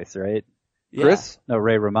Frog voice, right? Yeah. Chris? No,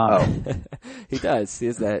 Ray Romano. Oh. He does. He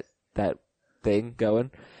has that thing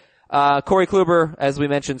going. Corey Kluber, as we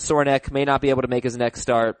mentioned, sore neck, may not be able to make his next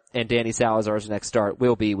start, and Danny Salazar's next start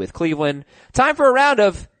will be with Cleveland. Time for a round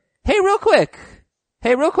of, hey, real quick,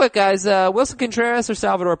 guys, Wilson Contreras or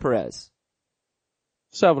Salvador Perez?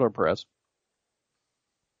 Salvador Perez.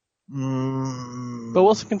 But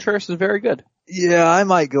Wilson Contreras is very good. Yeah, I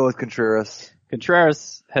might go with Contreras.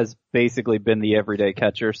 Contreras has basically been the everyday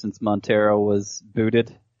catcher since Montero was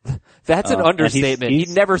booted. That's an understatement. He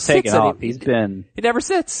never sits. He never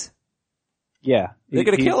sits. Yeah. They're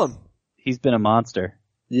gonna kill him. He's been a monster.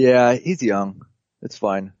 Yeah, he's young. It's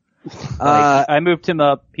fine. I moved him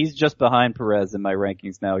up. He's just behind Perez in my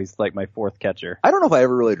rankings now. He's like my 4th catcher. I don't know if I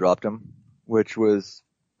ever really dropped him, which was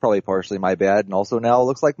probably partially my bad, and also now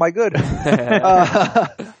looks like my good.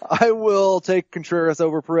 I will take Contreras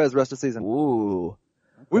over Perez rest of the season. Ooh.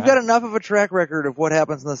 We've got enough of a track record of what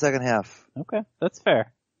happens in the second half. Okay, that's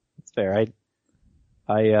fair. That's fair.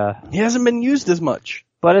 He hasn't been used as much.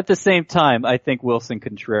 But at the same time, I think Wilson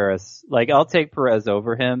Contreras, I'll take Perez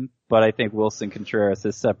over him, but I think Wilson Contreras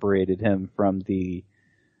has separated him from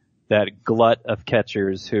that glut of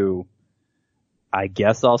catchers who I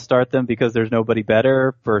guess I'll start them because there's nobody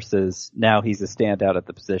better versus now he's a standout at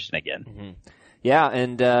the position again. Mm-hmm. Yeah,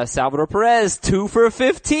 and Salvador Perez, 2 for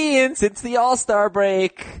 15 since the All-Star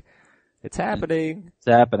break. It's happening. It's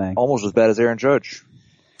happening. Almost as bad as Aaron Judge.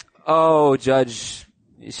 Oh, Judge,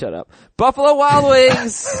 Shut up. Buffalo Wild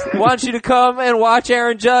Wings want you to come and watch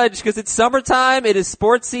Aaron Judge because it's summertime. It is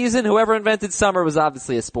sports season. Whoever invented summer was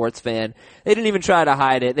obviously a sports fan. They didn't even try to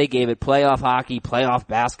hide it. They gave it playoff hockey, playoff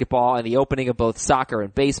basketball, and the opening of both soccer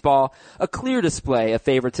and baseball. A clear display of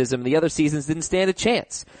favoritism. The other seasons didn't stand a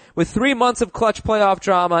chance. With 3 months of clutch playoff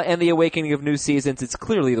drama and the awakening of new seasons, it's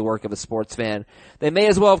clearly the work of a sports fan. They may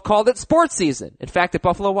as well have called it sports season. In fact, at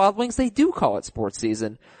Buffalo Wild Wings, they do call it sports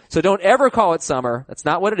season. So don't ever call it summer. That's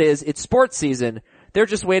not what it is. It's sports season. They're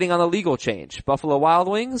just waiting on the legal change. Buffalo Wild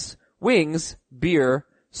Wings, wings, beer,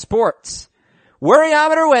 sports.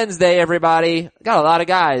 Worryometer Wednesday, everybody. Got a lot of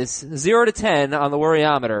guys. 0 to 10 on the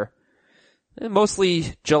Worryometer.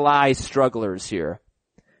 Mostly July strugglers here.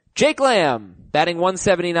 Jake Lamb, batting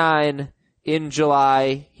 179 in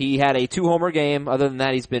July. He had a 2-homer game. Other than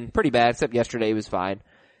that, he's been pretty bad, except yesterday he was fine.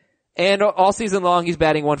 And all season long, he's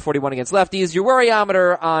batting 141 against lefties. Your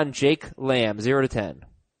Worryometer on Jake Lamb, 0 to 10.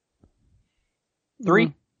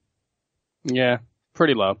 3. Yeah,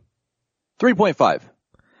 pretty low. 3.5.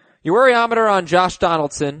 Your Worryometer on Josh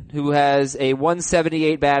Donaldson, who has a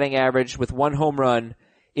 178 batting average with 1 home run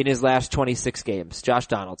in his last 26 games. Josh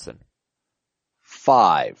Donaldson.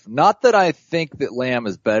 5. Not that I think that Lamb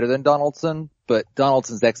is better than Donaldson, but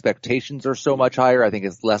Donaldson's expectations are so much higher. I think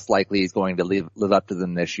it's less likely he's going to live up to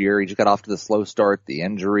them this year. He just got off to the slow start, the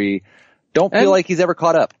injury. Don't feel like he's ever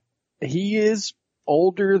caught up. He is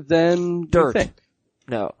older than Dirt. you think.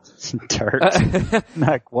 No. Dirt.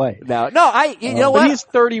 Not quite. No, you know But what? he's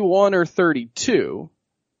 31 or 32,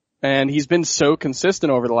 and he's been so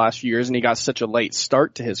consistent over the last few years, and he got such a late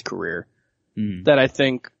start to his career that I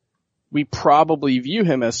think we probably view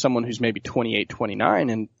him as someone who's maybe 28, 29,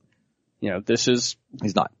 and, you know, He's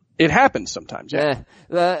not. It happens sometimes, yeah.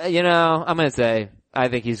 You know, I'm gonna say, I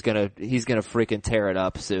think he's gonna freaking tear it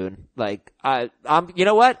up soon. Like, you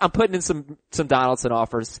know what? I'm putting in some Donaldson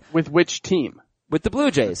offers. With which team? With the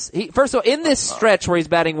Blue Jays. First of all, in this stretch where he's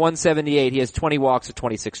batting 178, he has 20 walks and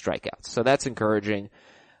 26 strikeouts. So that's encouraging.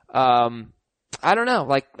 I don't know,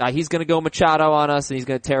 like, he's gonna go Machado on us and he's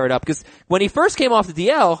gonna tear it up. Cause when he first came off the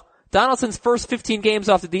DL, Donaldson's first 15 games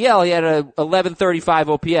off the DL, he had a 1135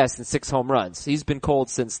 OPS and 6 home runs. He's been cold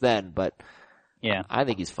since then, but Yeah. I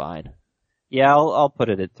think he's fine. Yeah, I'll put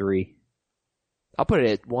it at 3. I'll put it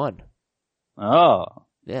at 1. Oh,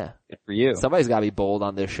 Yeah. good for you. Somebody's gotta be bold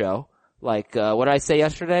on this show. Like, what did I say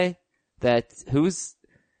yesterday? Giancarlo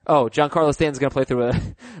Stanton's gonna play through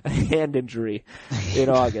a hand injury in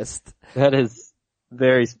August. That is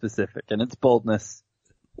very specific, and it's boldness.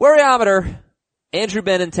 Worryometer. Andrew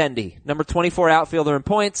Benintendi, number 24 outfielder in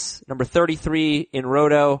points, number 33 in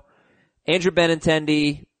roto. Andrew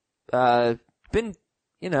Benintendi, been,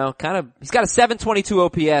 you know, he's got a 722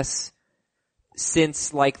 OPS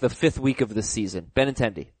since like the 5th week of the season.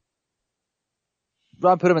 Benintendi.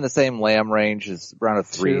 I'd put him in the same Lamb range as around a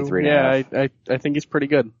 3, 3.5. Yeah, I think he's pretty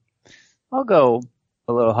good. I'll go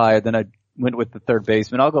a little higher than I went with the third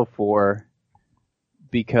baseman. I'll go 4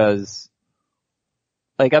 because,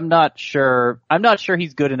 like, I'm not sure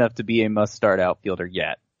he's good enough to be a must-start outfielder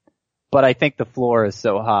yet. But I think the floor is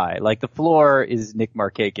so high. Like, the floor is Nick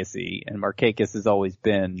Markakis-y, and Markakis has always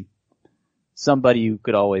been somebody you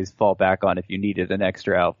could always fall back on if you needed an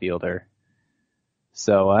extra outfielder.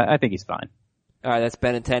 So I think he's fine. All right, that's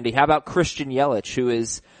Benintendi. How about Christian Yelich, who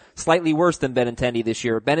is slightly worse than Benintendi this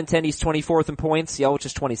year? Benintendi's 24th in points. Yelich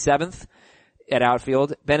is 27th at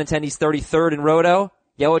outfield. Benintendi's 33rd in roto.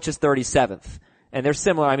 Yelich is 37th. And they're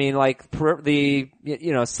similar. I mean, like, some of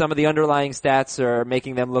the underlying stats are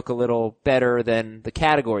making them look a little better than the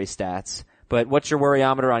category stats. But what's your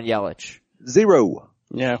Worryometer on Yelich? 0.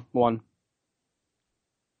 Yeah, 1.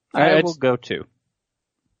 I will go 2.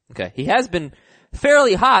 Okay. He has been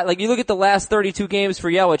fairly hot. Like, you look at the last 32 games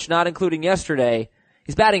for Yelich, not including yesterday,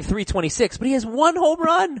 he's batting .326, but he has 1 home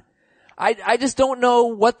run. I just don't know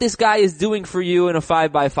what this guy is doing for you in a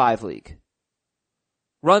 5x5 league.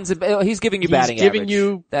 He's giving you batting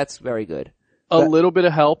average. That's very good. A little bit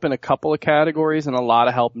of help in a couple of categories and a lot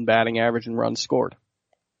of help in batting average and runs scored.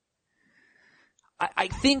 I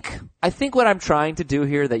think what I'm trying to do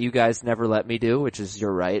here that you guys never let me do, which is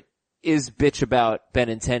you're right, is bitch about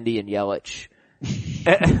Benintendi and Yelich.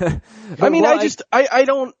 I mean, I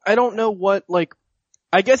don't know what, like,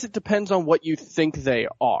 I guess it depends on what you think they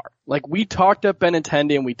are. Like, we talked up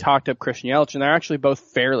Benintendi and we talked up Christian Yelich, and they're actually both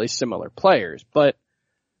fairly similar players, but,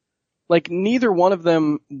 like, neither one of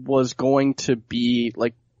them was going to be,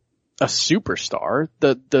 like, a superstar.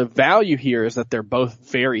 The value here is that they're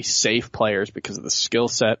both very safe players because of the skill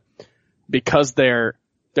set, because their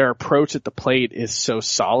approach at the plate is so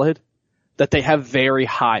solid that they have very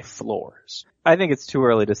high floors. I think it's too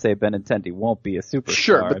early to say Benintendi won't be a superstar.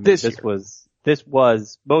 Sure, but I mean, this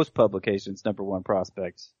was most publications' number one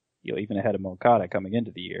prospect, even ahead of Moncada coming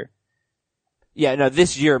into the year. Yeah, no,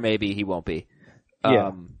 this year maybe he won't be.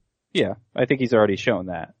 Yeah, I think he's already shown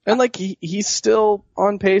that. And like he's still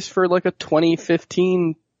on pace for like a 20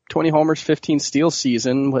 homers, 15 steals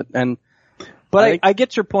season. But I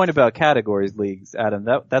get your point about categories leagues, Adam.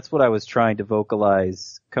 That's what I was trying to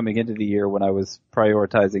vocalize coming into the year when I was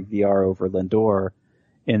prioritizing VR over Lindor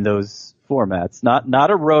in those formats. Not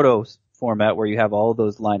a roto format where you have all of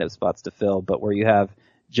those lineup spots to fill, but where you have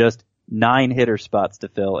just 9 hitter spots to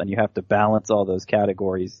fill and you have to balance all those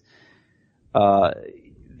categories.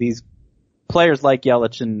 These players like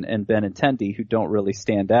Yelich and Benintendi who don't really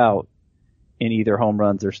stand out in either home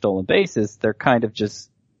runs or stolen bases, they're kind of just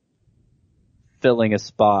filling a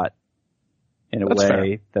spot in a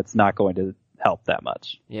way that's not going to help that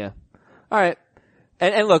much. Yeah. All right.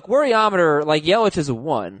 And look, worryometer, like Yelich is a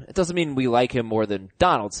 1. It doesn't mean we like him more than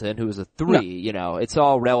Donaldson, who is a 3. No. It's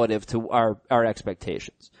all relative to our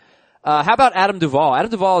expectations. How about Adam Duvall? Adam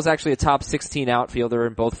Duvall is actually a top 16 outfielder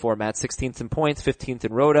in both formats, 16th in points, 15th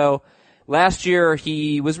in roto. Last year,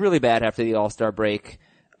 he was really bad after the All-Star break.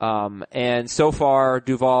 And so far,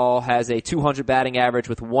 Duvall has a 200 batting average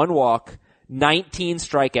with 1 walk, 19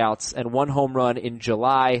 strikeouts, and 1 home run in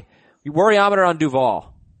July. Worryometer on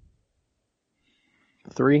Duvall.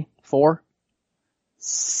 3, 4,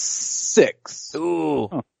 6. Ooh.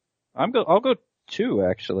 Oh, I'll go 2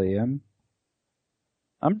 actually.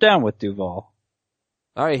 I'm down with Duvall.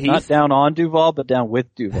 All right, Heath. Not down on Duvall, but down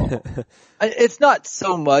with Duvall. It's not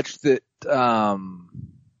so much that,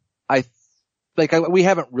 we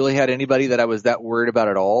haven't really had anybody that I was that worried about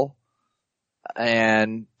at all.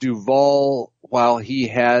 And Duvall, while he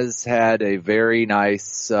has had a very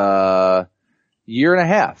nice, year and a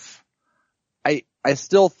half, I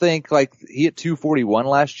still think like he hit 241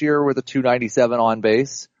 last year with a 297 on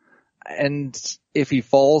base. And if he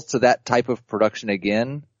falls to that type of production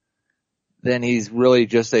again, then he's really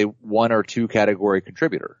just a 1 or 2 category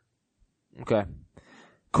contributor. Okay.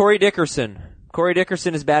 Corey Dickerson. Corey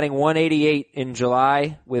Dickerson is batting 188 in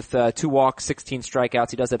July with 2 walks, 16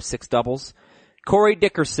 strikeouts. He does have 6 doubles. Corey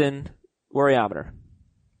Dickerson, worryometer.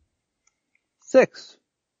 6.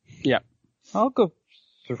 Yeah. I'll go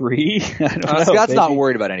 3. I don't know. Scott's not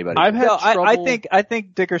worried about anybody. I've had trouble. I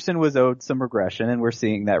think Dickerson was owed some regression, and we're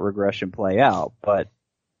seeing that regression play out. But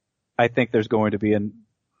I think there's going to be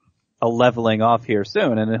a leveling off here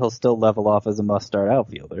soon, and he'll still level off as a must-start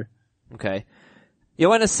outfielder. Okay.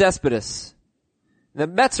 Yoenis Cespedes. The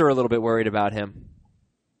Mets are a little bit worried about him.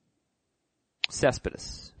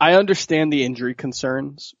 Cespedes. I understand the injury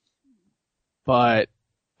concerns, but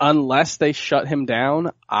unless they shut him down,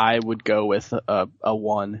 I would go with a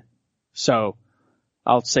 1. So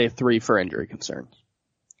I'll say 3 for injury concerns.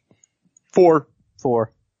 4.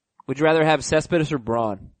 Would you rather have Cespedes or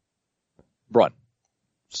Braun? Braun.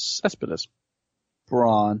 Cespedes.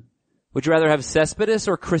 Braun. Would you rather have Cespedes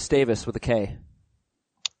or Chris Davis with a K?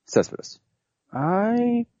 Cespedes.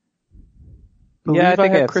 I believe I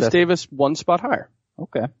think I had Chris Davis 1 spot higher.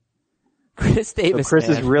 Okay. Chris Davis. So Chris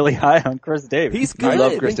man. is really high on Chris Davis. He's good. I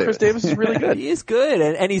love I think Chris Davis is really good. He is good,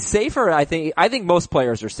 and he's safer. I think most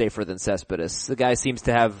players are safer than Cespedes. The guy seems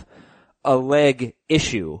to have a leg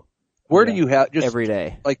issue. Where do you have just every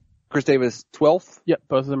day? Like Chris Davis 12th? Yep,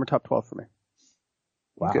 both of them are top 12 for me.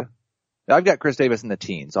 Wow. Okay. I've got Chris Davis in the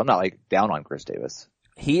teens, so I'm not like down on Chris Davis.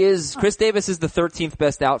 Chris Davis is the 13th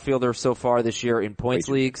best outfielder so far this year in points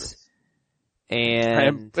leagues. And I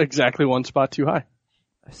am exactly 1 spot too high.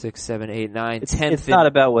 6, 7, 8, 9, 10th. It's not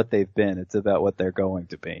about what they've been, it's about what they're going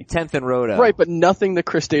to be. 10th in roto. Right, but nothing that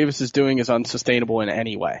Chris Davis is doing is unsustainable in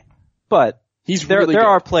any way. But He's there really good.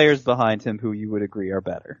 are players behind him who you would agree are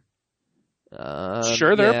better.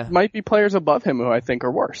 Sure, there might be players above him who I think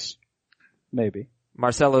are worse. Maybe.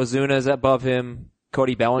 Marcell Ozuna is above him.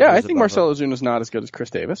 Cody Bellinger. Yeah, I think Marcell Ozuna is not as good as Chris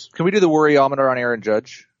Davis. Can we do the worryometer on Aaron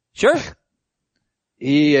Judge? Sure.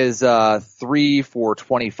 He is 3 for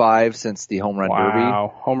 25 since the home run derby.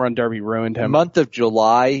 Wow, home run derby ruined him. Month of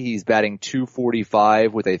July, he's batting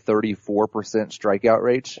 245 with a 34% strikeout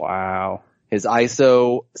rate. Wow. His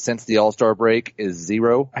ISO since the All-Star break is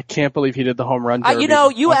 0. I can't believe he did the home run derby.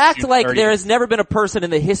 You act like there has never been a person in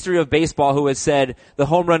the history of baseball who has said the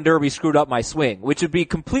home run derby screwed up my swing, which would be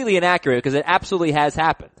completely inaccurate because it absolutely has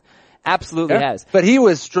happened. Absolutely has. But he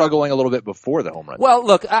was struggling a little bit before the home run. Well,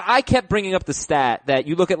 look, I kept bringing up the stat that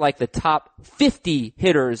you look at like the top 50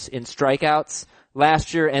 hitters in strikeouts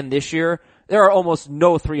last year and this year. There are almost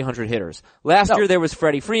no 300 hitters. Last year there was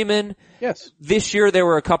Freddie Freeman. Yes. This year there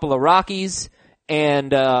were a couple of Rockies.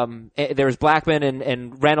 and there was Blackman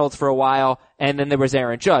and Reynolds for a while, and then there was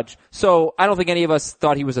Aaron Judge. So I don't think any of us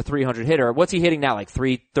thought he was a 300 hitter. What's he hitting now, like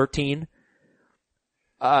 313?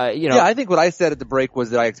 Yeah, I think what I said at the break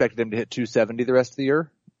was that I expected him to hit 270 the rest of the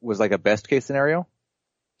year, was like a best case scenario.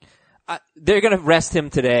 They're gonna rest him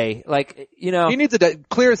today. Like, you know. He needs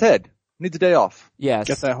clear his head. Needs a day off. Yes.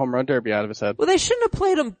 Get that home run derby out of his head. Well, they shouldn't have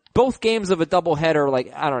played him both games of a doubleheader.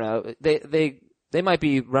 Like, I don't know. They might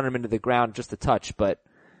be running him into the ground just a touch, but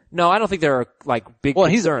no, I don't think there are like big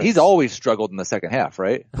concerns. He's always struggled in the second half,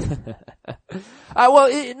 right?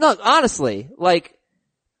 No, honestly, like,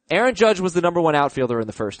 Aaron Judge was the number one outfielder in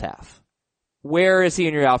the first half. Where is he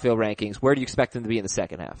in your outfield rankings? Where do you expect him to be in the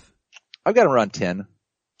second half? I've got him around 10.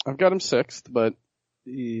 I've got him 6th, but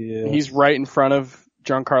he's right in front of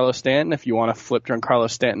Giancarlo Stanton. If you want to flip Giancarlo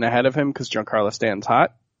Stanton ahead of him because Giancarlo Stanton's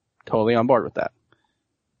hot, totally on board with that.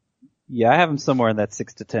 Yeah, I have him somewhere in that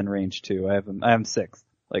 6 to 10 range too. I have him 6th,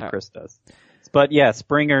 like Chris does. But yeah,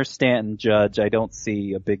 Springer, Stanton, Judge, I don't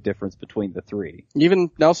see a big difference between the three. Even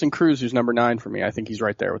Nelson Cruz, who's number 9 for me, I think he's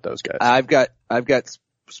right there with those guys. I've got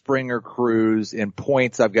Springer, Cruz in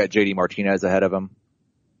points. I've got JD Martinez ahead of him.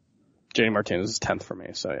 JD Martinez is 10th for me,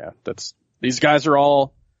 so yeah, these guys are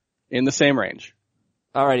all in the same range.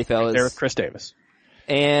 Alrighty, fellas. Right there with Chris Davis.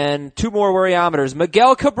 And 2 more worryometers.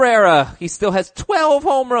 Miguel Cabrera, he still has 12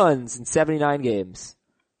 home runs in 79 games.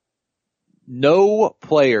 No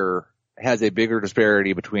player has a bigger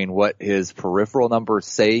disparity between what his peripheral numbers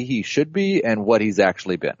say he should be and what he's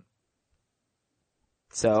actually been.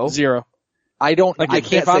 So 0. I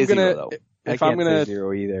can't say 0 though. I can't say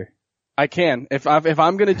 0 either. I can. If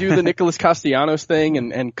I'm gonna do the Nicholas Castellanos thing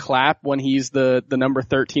and clap when he's the number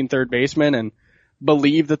 13 third baseman and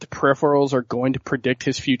believe that the peripherals are going to predict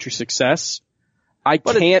his future success, I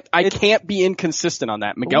can't be inconsistent on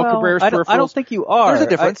that. Miguel Cabrera's peripherals. I don't think you are. There's a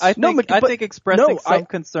difference. I think expressing some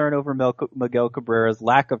concern over Miguel Cabrera's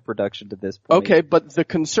lack of production to this point. Okay, but the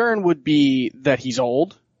concern would be that he's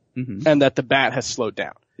old and that the bat has slowed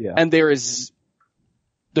down. Yeah. And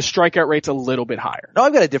the strikeout rate's a little bit higher. No,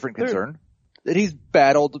 I've got a different concern. That he's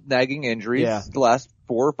battled nagging injuries the last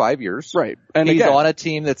 4 or 5 years. Right. And he's again, on a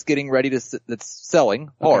team that's getting ready that's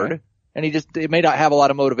selling hard. Okay. And it may not have a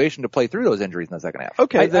lot of motivation to play through those injuries in the second half.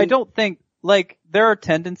 Okay. I don't think, like, there are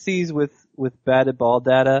tendencies with batted ball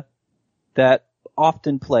data that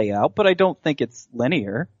often play out, but I don't think it's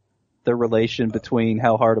linear. The relation between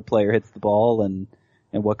how hard a player hits the ball and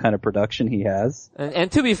what kind of production he has.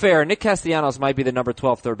 And to be fair, Nick Castellanos might be the number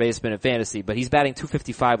 12 third baseman in fantasy, but he's batting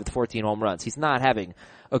 .255 with 14 home runs. He's not having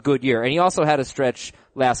a good year. And he also had a stretch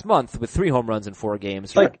last month with 3 home runs in 4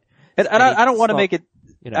 games. Like, and I don't want to make it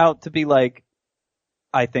out to be like,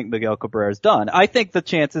 I think Miguel Cabrera's done. I think the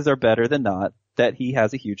chances are better than not that he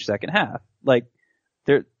has a huge second half. Like,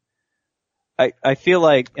 I feel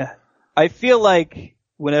like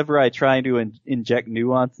whenever I try to inject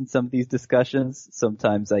nuance in some of these discussions,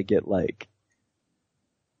 sometimes I get like,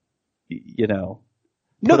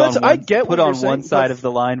 I get what put on you're saying, one side of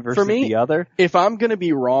the line versus the other. If I'm gonna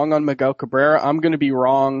be wrong on Miguel Cabrera, I'm gonna be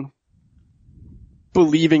wrong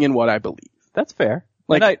believing in what I believe. That's fair.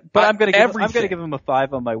 Like, but I'm gonna give him a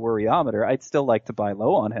 5 on my worryometer. I'd still like to buy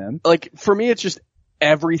low on him. Like, for me, it's just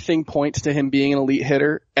everything points to him being an elite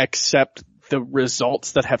hitter except the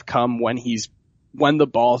results that have come when the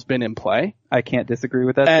ball's been in play. I can't disagree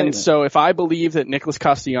with that And statement. so if I believe that Nicholas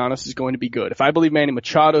Castellanos is going to be good, if I believe Manny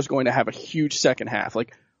Machado is going to have a huge second half,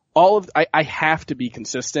 like I have to be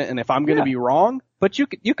consistent, and if I'm going to be wrong, but you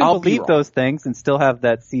can believe those things and still have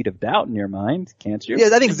that seed of doubt in your mind, can't you? Yeah,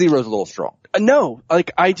 I think 0 is a little strong. No,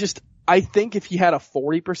 like I think if he had a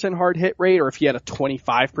 40% hard hit rate or if he had a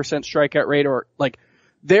 25% strikeout rate or like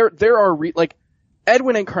there are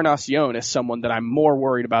Edwin Encarnacion is someone that I'm more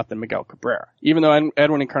worried about than Miguel Cabrera. Even though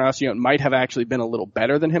Edwin Encarnacion might have actually been a little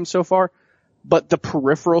better than him so far, but the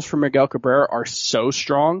peripherals for Miguel Cabrera are so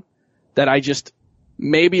strong that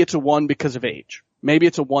maybe it's a 1 because of age. Maybe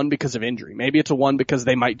it's a 1 because of injury. Maybe it's a 1 because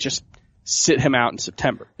they might just sit him out in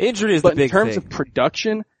September. Injury is the big thing. But in terms of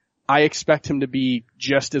production, I expect him to be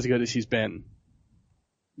just as good as he's been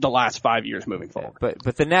the last 5 years moving forward.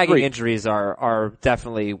 But the nagging injuries are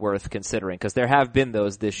definitely worth considering because there have been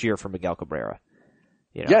those this year for Miguel Cabrera.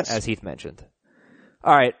 As Heath mentioned.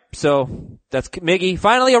 All right, so that's Miggy.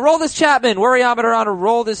 Finally, Aroldis Chapman, worryometer on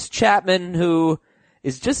Aroldis Chapman, who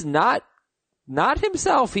is just not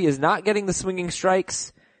himself. He is not getting the swinging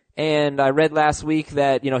strikes. And I read last week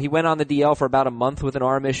that, he went on the DL for about a month with an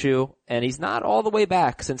arm issue, and he's not all the way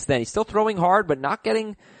back since then. He's still throwing hard, but not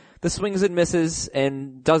getting the swings and misses,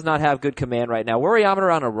 and does not have good command right now.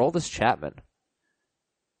 Worryometer on Aroldis Chapman.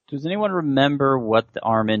 Does anyone remember what the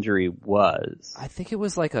arm injury was? I think it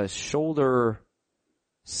was like a shoulder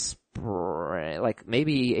sprain, like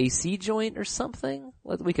maybe AC joint or something.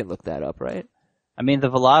 We can look that up, right? I mean, the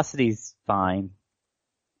velocity's fine.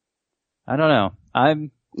 I don't know.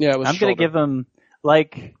 I'm gonna give him,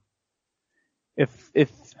 like,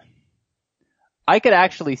 if I could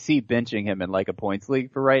actually see benching him in like a points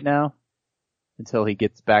league for right now until he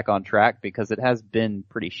gets back on track, because it has been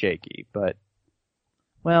pretty shaky, but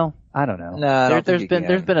well, I don't know. No, there's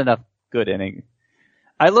been enough good innings.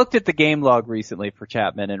 I looked at the game log recently for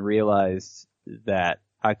Chapman and realized that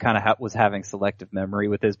I kind of was having selective memory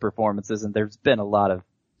with his performances, and there's been a lot of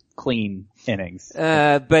clean innings.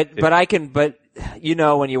 But you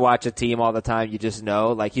know, when you watch a team all the time, you just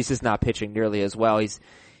know, like, he's just not pitching nearly as well.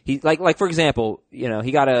 He like for example, you know,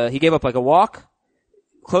 he gave up like a walk,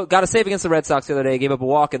 got a save against the Red Sox the other day, gave up a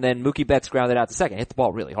walk, and then Mookie Betts grounded out to second, hit the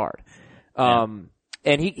ball really hard.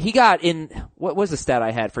 And he got in, what was the stat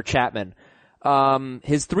I had for Chapman?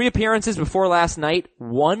 His 3 appearances before last night,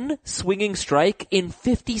 1 swinging strike in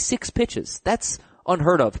 56 pitches. That's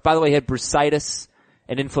unheard of. By the way, he had bursitis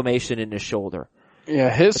and inflammation in his shoulder. Yeah,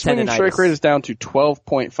 his swinging strike rate is down to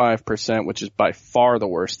 12.5%, which is by far the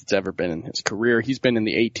worst it's ever been in his career. He's been in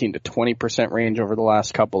the 18 to 20% range over the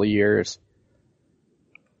last couple of years.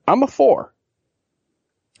 I'm a 4.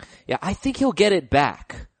 Yeah, I think he'll get it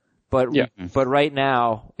back. But right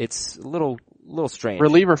now, it's a little strange.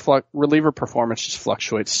 Reliever performance just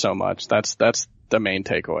fluctuates so much. That's the main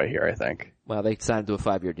takeaway here, I think. Well, they signed to a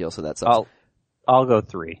 5-year deal, so that sucks. I'll go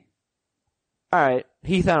 3. All right,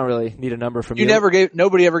 Heath, I don't really need a number from you.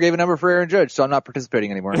 Nobody ever gave a number for Aaron Judge, so I'm not participating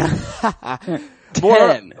anymore. More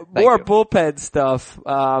bullpen stuff.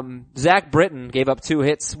 Zach Britton gave up 2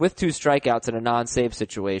 hits with 2 strikeouts in a non-save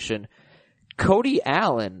situation. Cody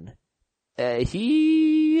Allen, it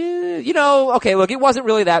wasn't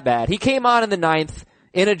really that bad. He came on in the 9th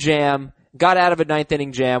in a jam, got out of a 9th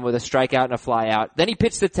inning jam with a strikeout and a flyout. Then he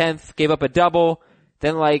pitched the 10th, gave up a double,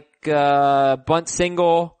 then bunt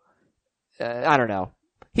single. I don't know.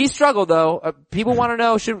 He struggled though. People want to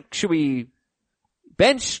know, should we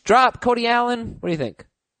bench, drop Cody Allen? What do you think?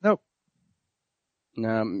 Nope.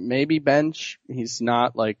 Maybe bench. He's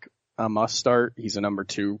not like a must start. He's a number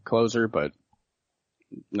 2 closer, but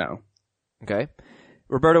no. Okay.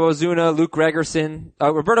 Roberto Ozuna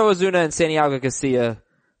and Santiago Casilla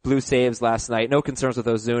blew saves last night. No concerns with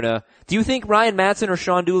Ozuna. Do you think Ryan Madsen or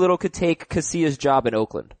Sean Doolittle could take Casilla's job in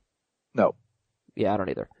Oakland? No. Yeah, I don't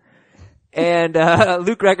either. And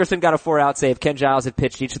Luke Gregerson got a 4-out save. Ken Giles had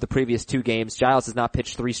pitched each of the previous 2 games. Giles has not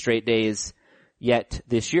pitched 3 straight days yet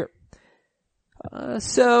this year.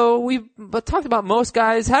 So we've talked about most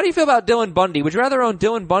guys. How do you feel about Dylan Bundy? Would you rather own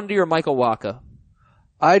Dylan Bundy or Michael Wacha?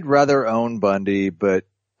 I'd rather own Bundy, but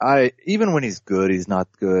even when he's good, he's not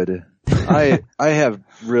good. I have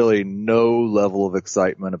really no level of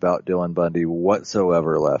excitement about Dylan Bundy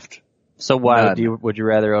whatsoever left. So why would you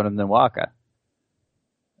rather own him than Wacha?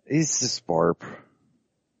 He's a sparp.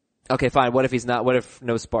 Okay, fine. What if he's not? What if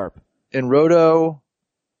no sparp? In Roto,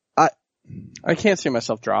 I can't see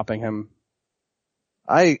myself dropping him.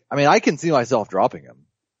 I mean, I can see myself dropping him.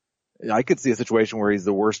 I could see a situation where he's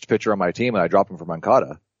the worst pitcher on my team and I drop him for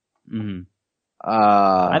Moncada. Mm-hmm.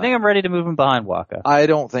 I think I'm ready to move him behind Wacha. I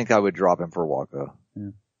don't think I would drop him for Wacha. Yeah.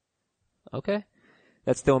 Okay.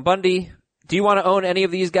 That's Dylan Bundy. Do you want to own any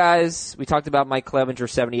of these guys? We talked about Mike Clevenger,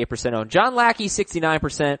 78% owned. John Lackey,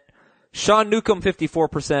 69%. Sean Newcomb,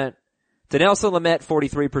 54%. Dinelson Lamet,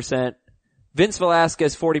 43%. Vince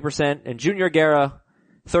Velasquez, 40%. And Junior Guerra,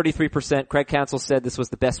 33%. Craig Counsell said this was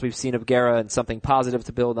the best we've seen of Guerra and something positive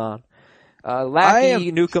to build on.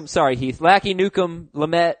 Lackey, Newcomb,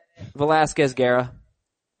 Lamet, Velasquez, Guerra.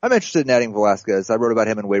 I'm interested in adding Velasquez. I wrote about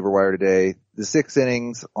him in Waiver Wire today. The 6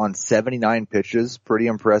 innings on 79 pitches, pretty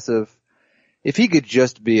impressive. If he could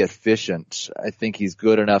just be efficient, I think he's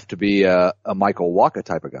good enough to be a Michael Wacha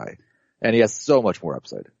type of guy. And he has so much more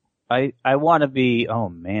upside. I want to be, oh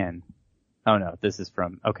man. Oh no, this is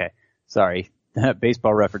from, okay. Sorry.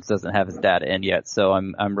 Baseball Reference doesn't have his data in yet, so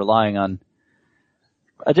I'm relying on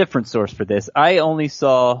a different source for this. I only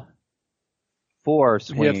saw 4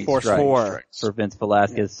 swinging strikes for Vince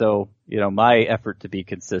Velasquez, so, my effort to be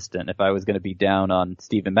consistent, if I was going to be down on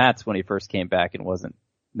Steven Matz when he first came back and wasn't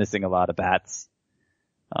missing a lot of bats,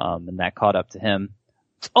 and that caught up to him.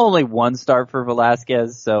 It's only 1 start for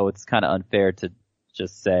Velasquez, so it's kind of unfair to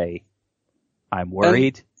just say I'm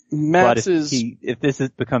worried. But if this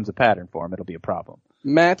becomes a pattern for him, it'll be a problem.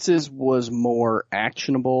 Matz's was more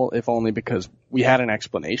actionable, if only because we had an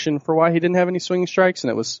explanation for why he didn't have any swinging strikes,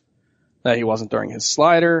 and it was that he wasn't throwing his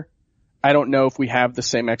slider. I don't know if we have the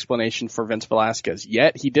same explanation for Vince Velasquez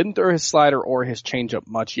yet. He didn't throw his slider or his changeup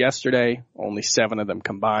much yesterday. Only 7 of them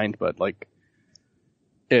combined, but like,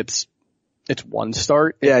 it's one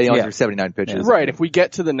start. Yeah, he only threw 79 pitches. Right. If we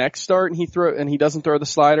get to the next start and he doesn't throw the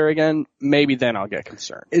slider again, maybe then I'll get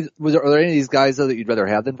concerned. Are there any of these guys though that you'd rather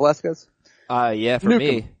have than Velasquez? Yeah, for Newcomb.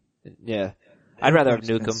 me. Yeah. I'd rather have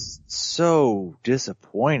Newcomb. So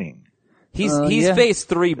disappointing. He's yeah. faced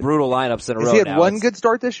 3 brutal lineups in a row Has he had now. one good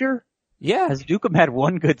start this year? Yeah. Has Newcomb had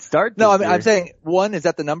one good start? No, this I'm year? saying one. Is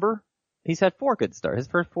that the number? He's had 4 good starts. His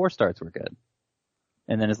first 4 starts were good.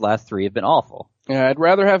 And then his last 3 have been awful. Yeah, I'd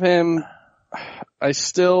rather have him. I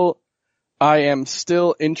am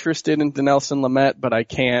still interested in Dinelson Lamet, but I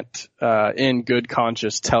can't, in good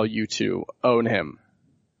conscience tell you to own him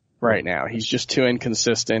right now. He's just too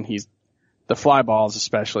inconsistent. The fly balls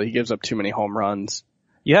especially. He gives up too many home runs.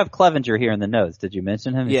 You have Clevenger here in the notes. Did you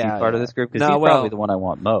mention him? Is Yeah, he part of yeah. this group? Because No, he's well- probably the one I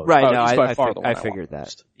want most. Right, Oh, no, he's by I far the one I I figured want.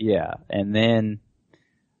 that. Yeah, and then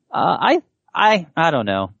I don't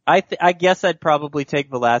know. I guess I'd probably take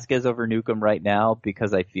Velasquez over Newcomb right now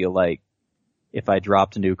because I feel like if I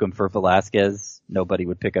dropped Newcomb for Velasquez, nobody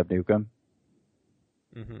would pick up Newcomb.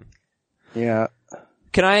 Mm-hmm. Yeah.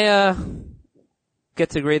 Can I,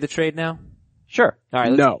 get to grade the trade now? Sure.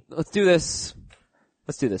 Alright, No. let's do this.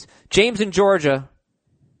 James in Georgia.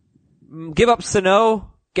 Give up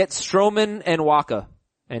Sano, get Stroman and Waka.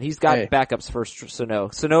 And he's got Hey. backups for Sano.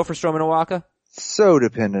 Sano for Stroman and Waka? So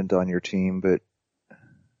dependent on your team, but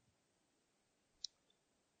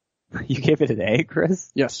You gave it an A,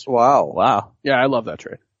 Chris? Yes. wow. Wow. Yeah, I love that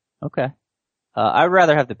trade. Okay. I'd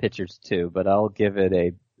rather have the pitchers too, but I'll give it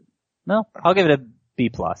a B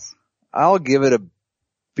plus. I'll give it a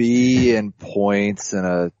B in points and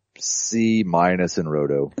a C minus in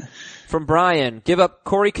roto. From Brian, give up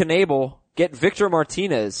Corey Knebel, get Victor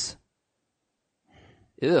Martinez.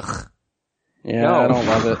 Ugh. Yeah, No. I don't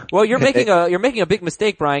love it. Well, you're making a big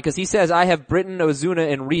mistake, Brian, because he says I have Britton, Ozuna,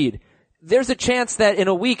 and Reed. There's a chance that in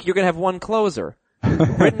a week you're gonna have one closer.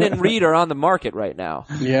 Britton and Reed are on the market right now.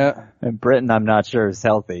 Yeah. And Britton, I'm not sure is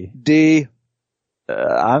healthy. D.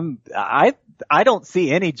 I don't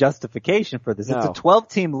see any justification for this. No. It's a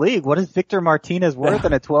 12-team league. What is Victor Martinez worth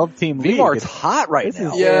in a 12-team league? V-Mart's hot right This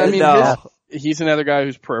now. is- Yeah, I mean, No. he's another guy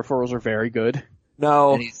whose peripherals are very good.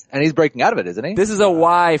 No, And he's breaking out of it, isn't he? this is a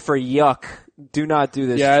Y for yuck. Do not do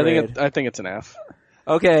this. Yeah, trade. I think it's an F.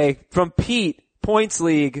 Okay, from Pete, Points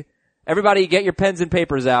League. Everybody get your pens and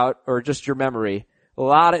papers out, or just your memory.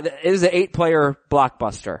 It is an 8-player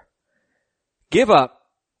blockbuster. Give up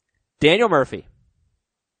Daniel Murphy,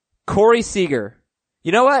 Corey Seager.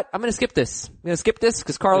 You know what? I'm gonna skip this. I'm gonna skip this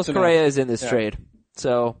because Carlos It's an Correa F. is in this Yeah. trade.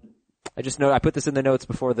 So, I put this in the notes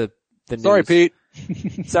before the news. Sorry, Pete.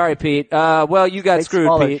 Sorry, Pete. Well, you got Make screwed,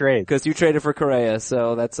 smaller Pete, trades. because you traded for Correa,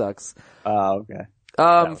 so that sucks. Oh,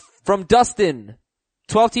 okay. From Dustin,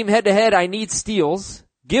 12-team head-to-head, I need steals.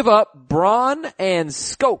 Give up Braun and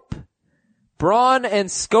Scope. Braun and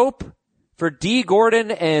Scope for D.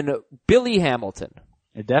 Gordon and Billy Hamilton.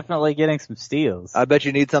 You're definitely getting some steals. I bet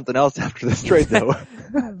you need something else after this trade though.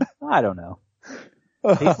 I don't know.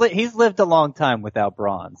 He's lived a long time without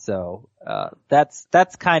Braun, so that's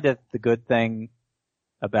kind of the good thing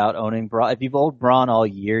about owning Braun. If you've owned Braun all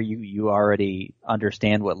year, you already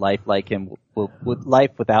understand what life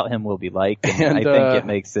without him will be like, and I think it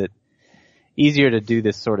makes it easier to do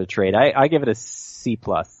this sort of trade. I give it a C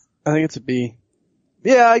plus. I think it's a B.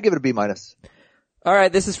 Yeah, I give it a B minus. All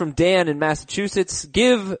right, this is from Dan in Massachusetts.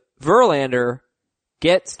 Give Verlander,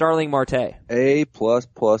 get Starling Marte. A plus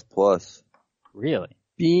plus plus. Really?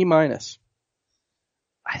 B minus.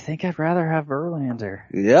 I think I'd rather have Verlander.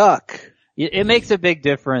 Yuck. It makes a big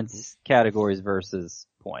difference, categories versus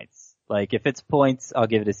points. Like, if it's points, I'll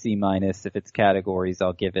give it a C minus. If it's categories,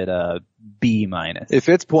 I'll give it a B minus. If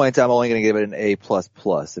it's points, I'm only going to give it an A plus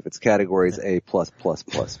plus. If it's categories, A plus plus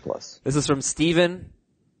plus plus. This is from Steven.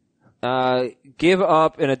 Give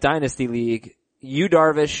up in a dynasty league, Yu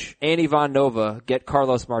Darvish and Ivan Nova, get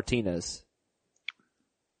Carlos Martinez.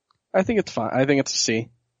 I think it's fine. I think it's a C.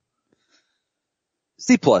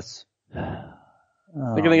 C plus.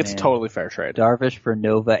 Oh, I think it's a man. totally fair trade. Darvish for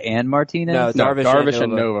Nova and Martinez? No, No, Darvish Darvish and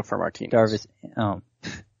and Nova for Martinez. Darvish,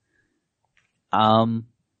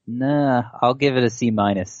 nah, I'll give it a C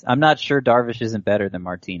minus. I'm not sure Darvish isn't better than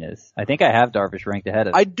Martinez. I think I have Darvish ranked ahead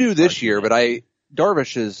of I do this year, but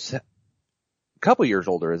Darvish is a couple years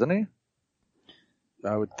older, isn't he?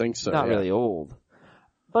 I would think so. Not yeah. really old.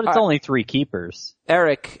 But it's only 3 keepers.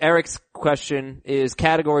 Eric's question is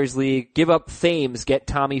categories league, give up Thames, get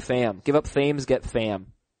Tommy Pham. Give up Thames, get Pham.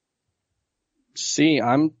 C.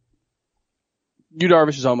 I'm Yu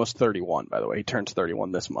Darvish is almost 31, by the way. He turns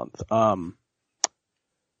 31 this month.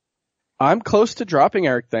 I'm close to dropping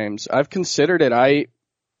Eric Thames. I've considered it.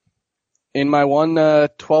 In my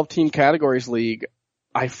 12-team categories league,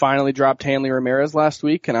 I finally dropped Hanley Ramirez last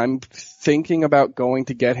week, and I'm thinking about going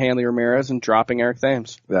to get Hanley Ramirez and dropping Eric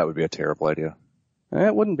Thames. That would be a terrible idea.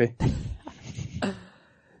 It wouldn't be.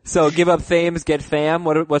 So give up Thames, get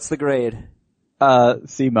Pham. What's the grade?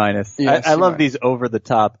 C minus. Yeah, I love C-. these over the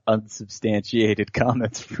top, unsubstantiated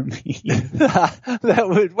comments from me. I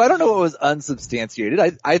don't know what was unsubstantiated.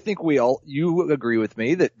 I think you agree with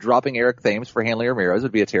me that dropping Eric Thames for Hanley Ramirez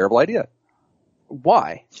would be a terrible idea.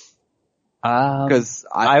 Why? Because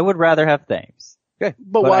I would rather have Thames. Okay.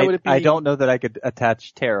 But why would it be? I don't know that I could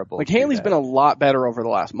attach terrible. Like to Hanley's that. been a lot better over the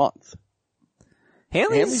last month.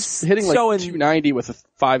 Hanley's hitting like showing 290 with a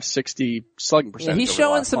 560 slugging percentage. he's over the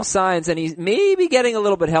showing last some month. signs, and he's maybe getting a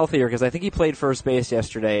little bit healthier because I think he played first base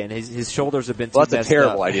yesterday, and his shoulders have been too that's a messed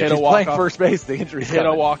terrible up. idea. Hit a He's playing walk-off- first base. The injury's Hit a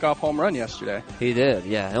coming. walk-off home run yesterday. He did,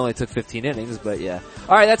 yeah. It only took 15 innings, but yeah.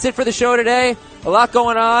 All right, that's it for the show today. A lot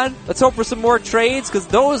going on. Let's hope for some more trades because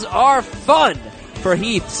those are fun. For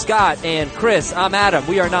Heath, Scott, and Chris, I'm Adam.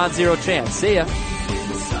 We are Non-Zero Chance. See ya.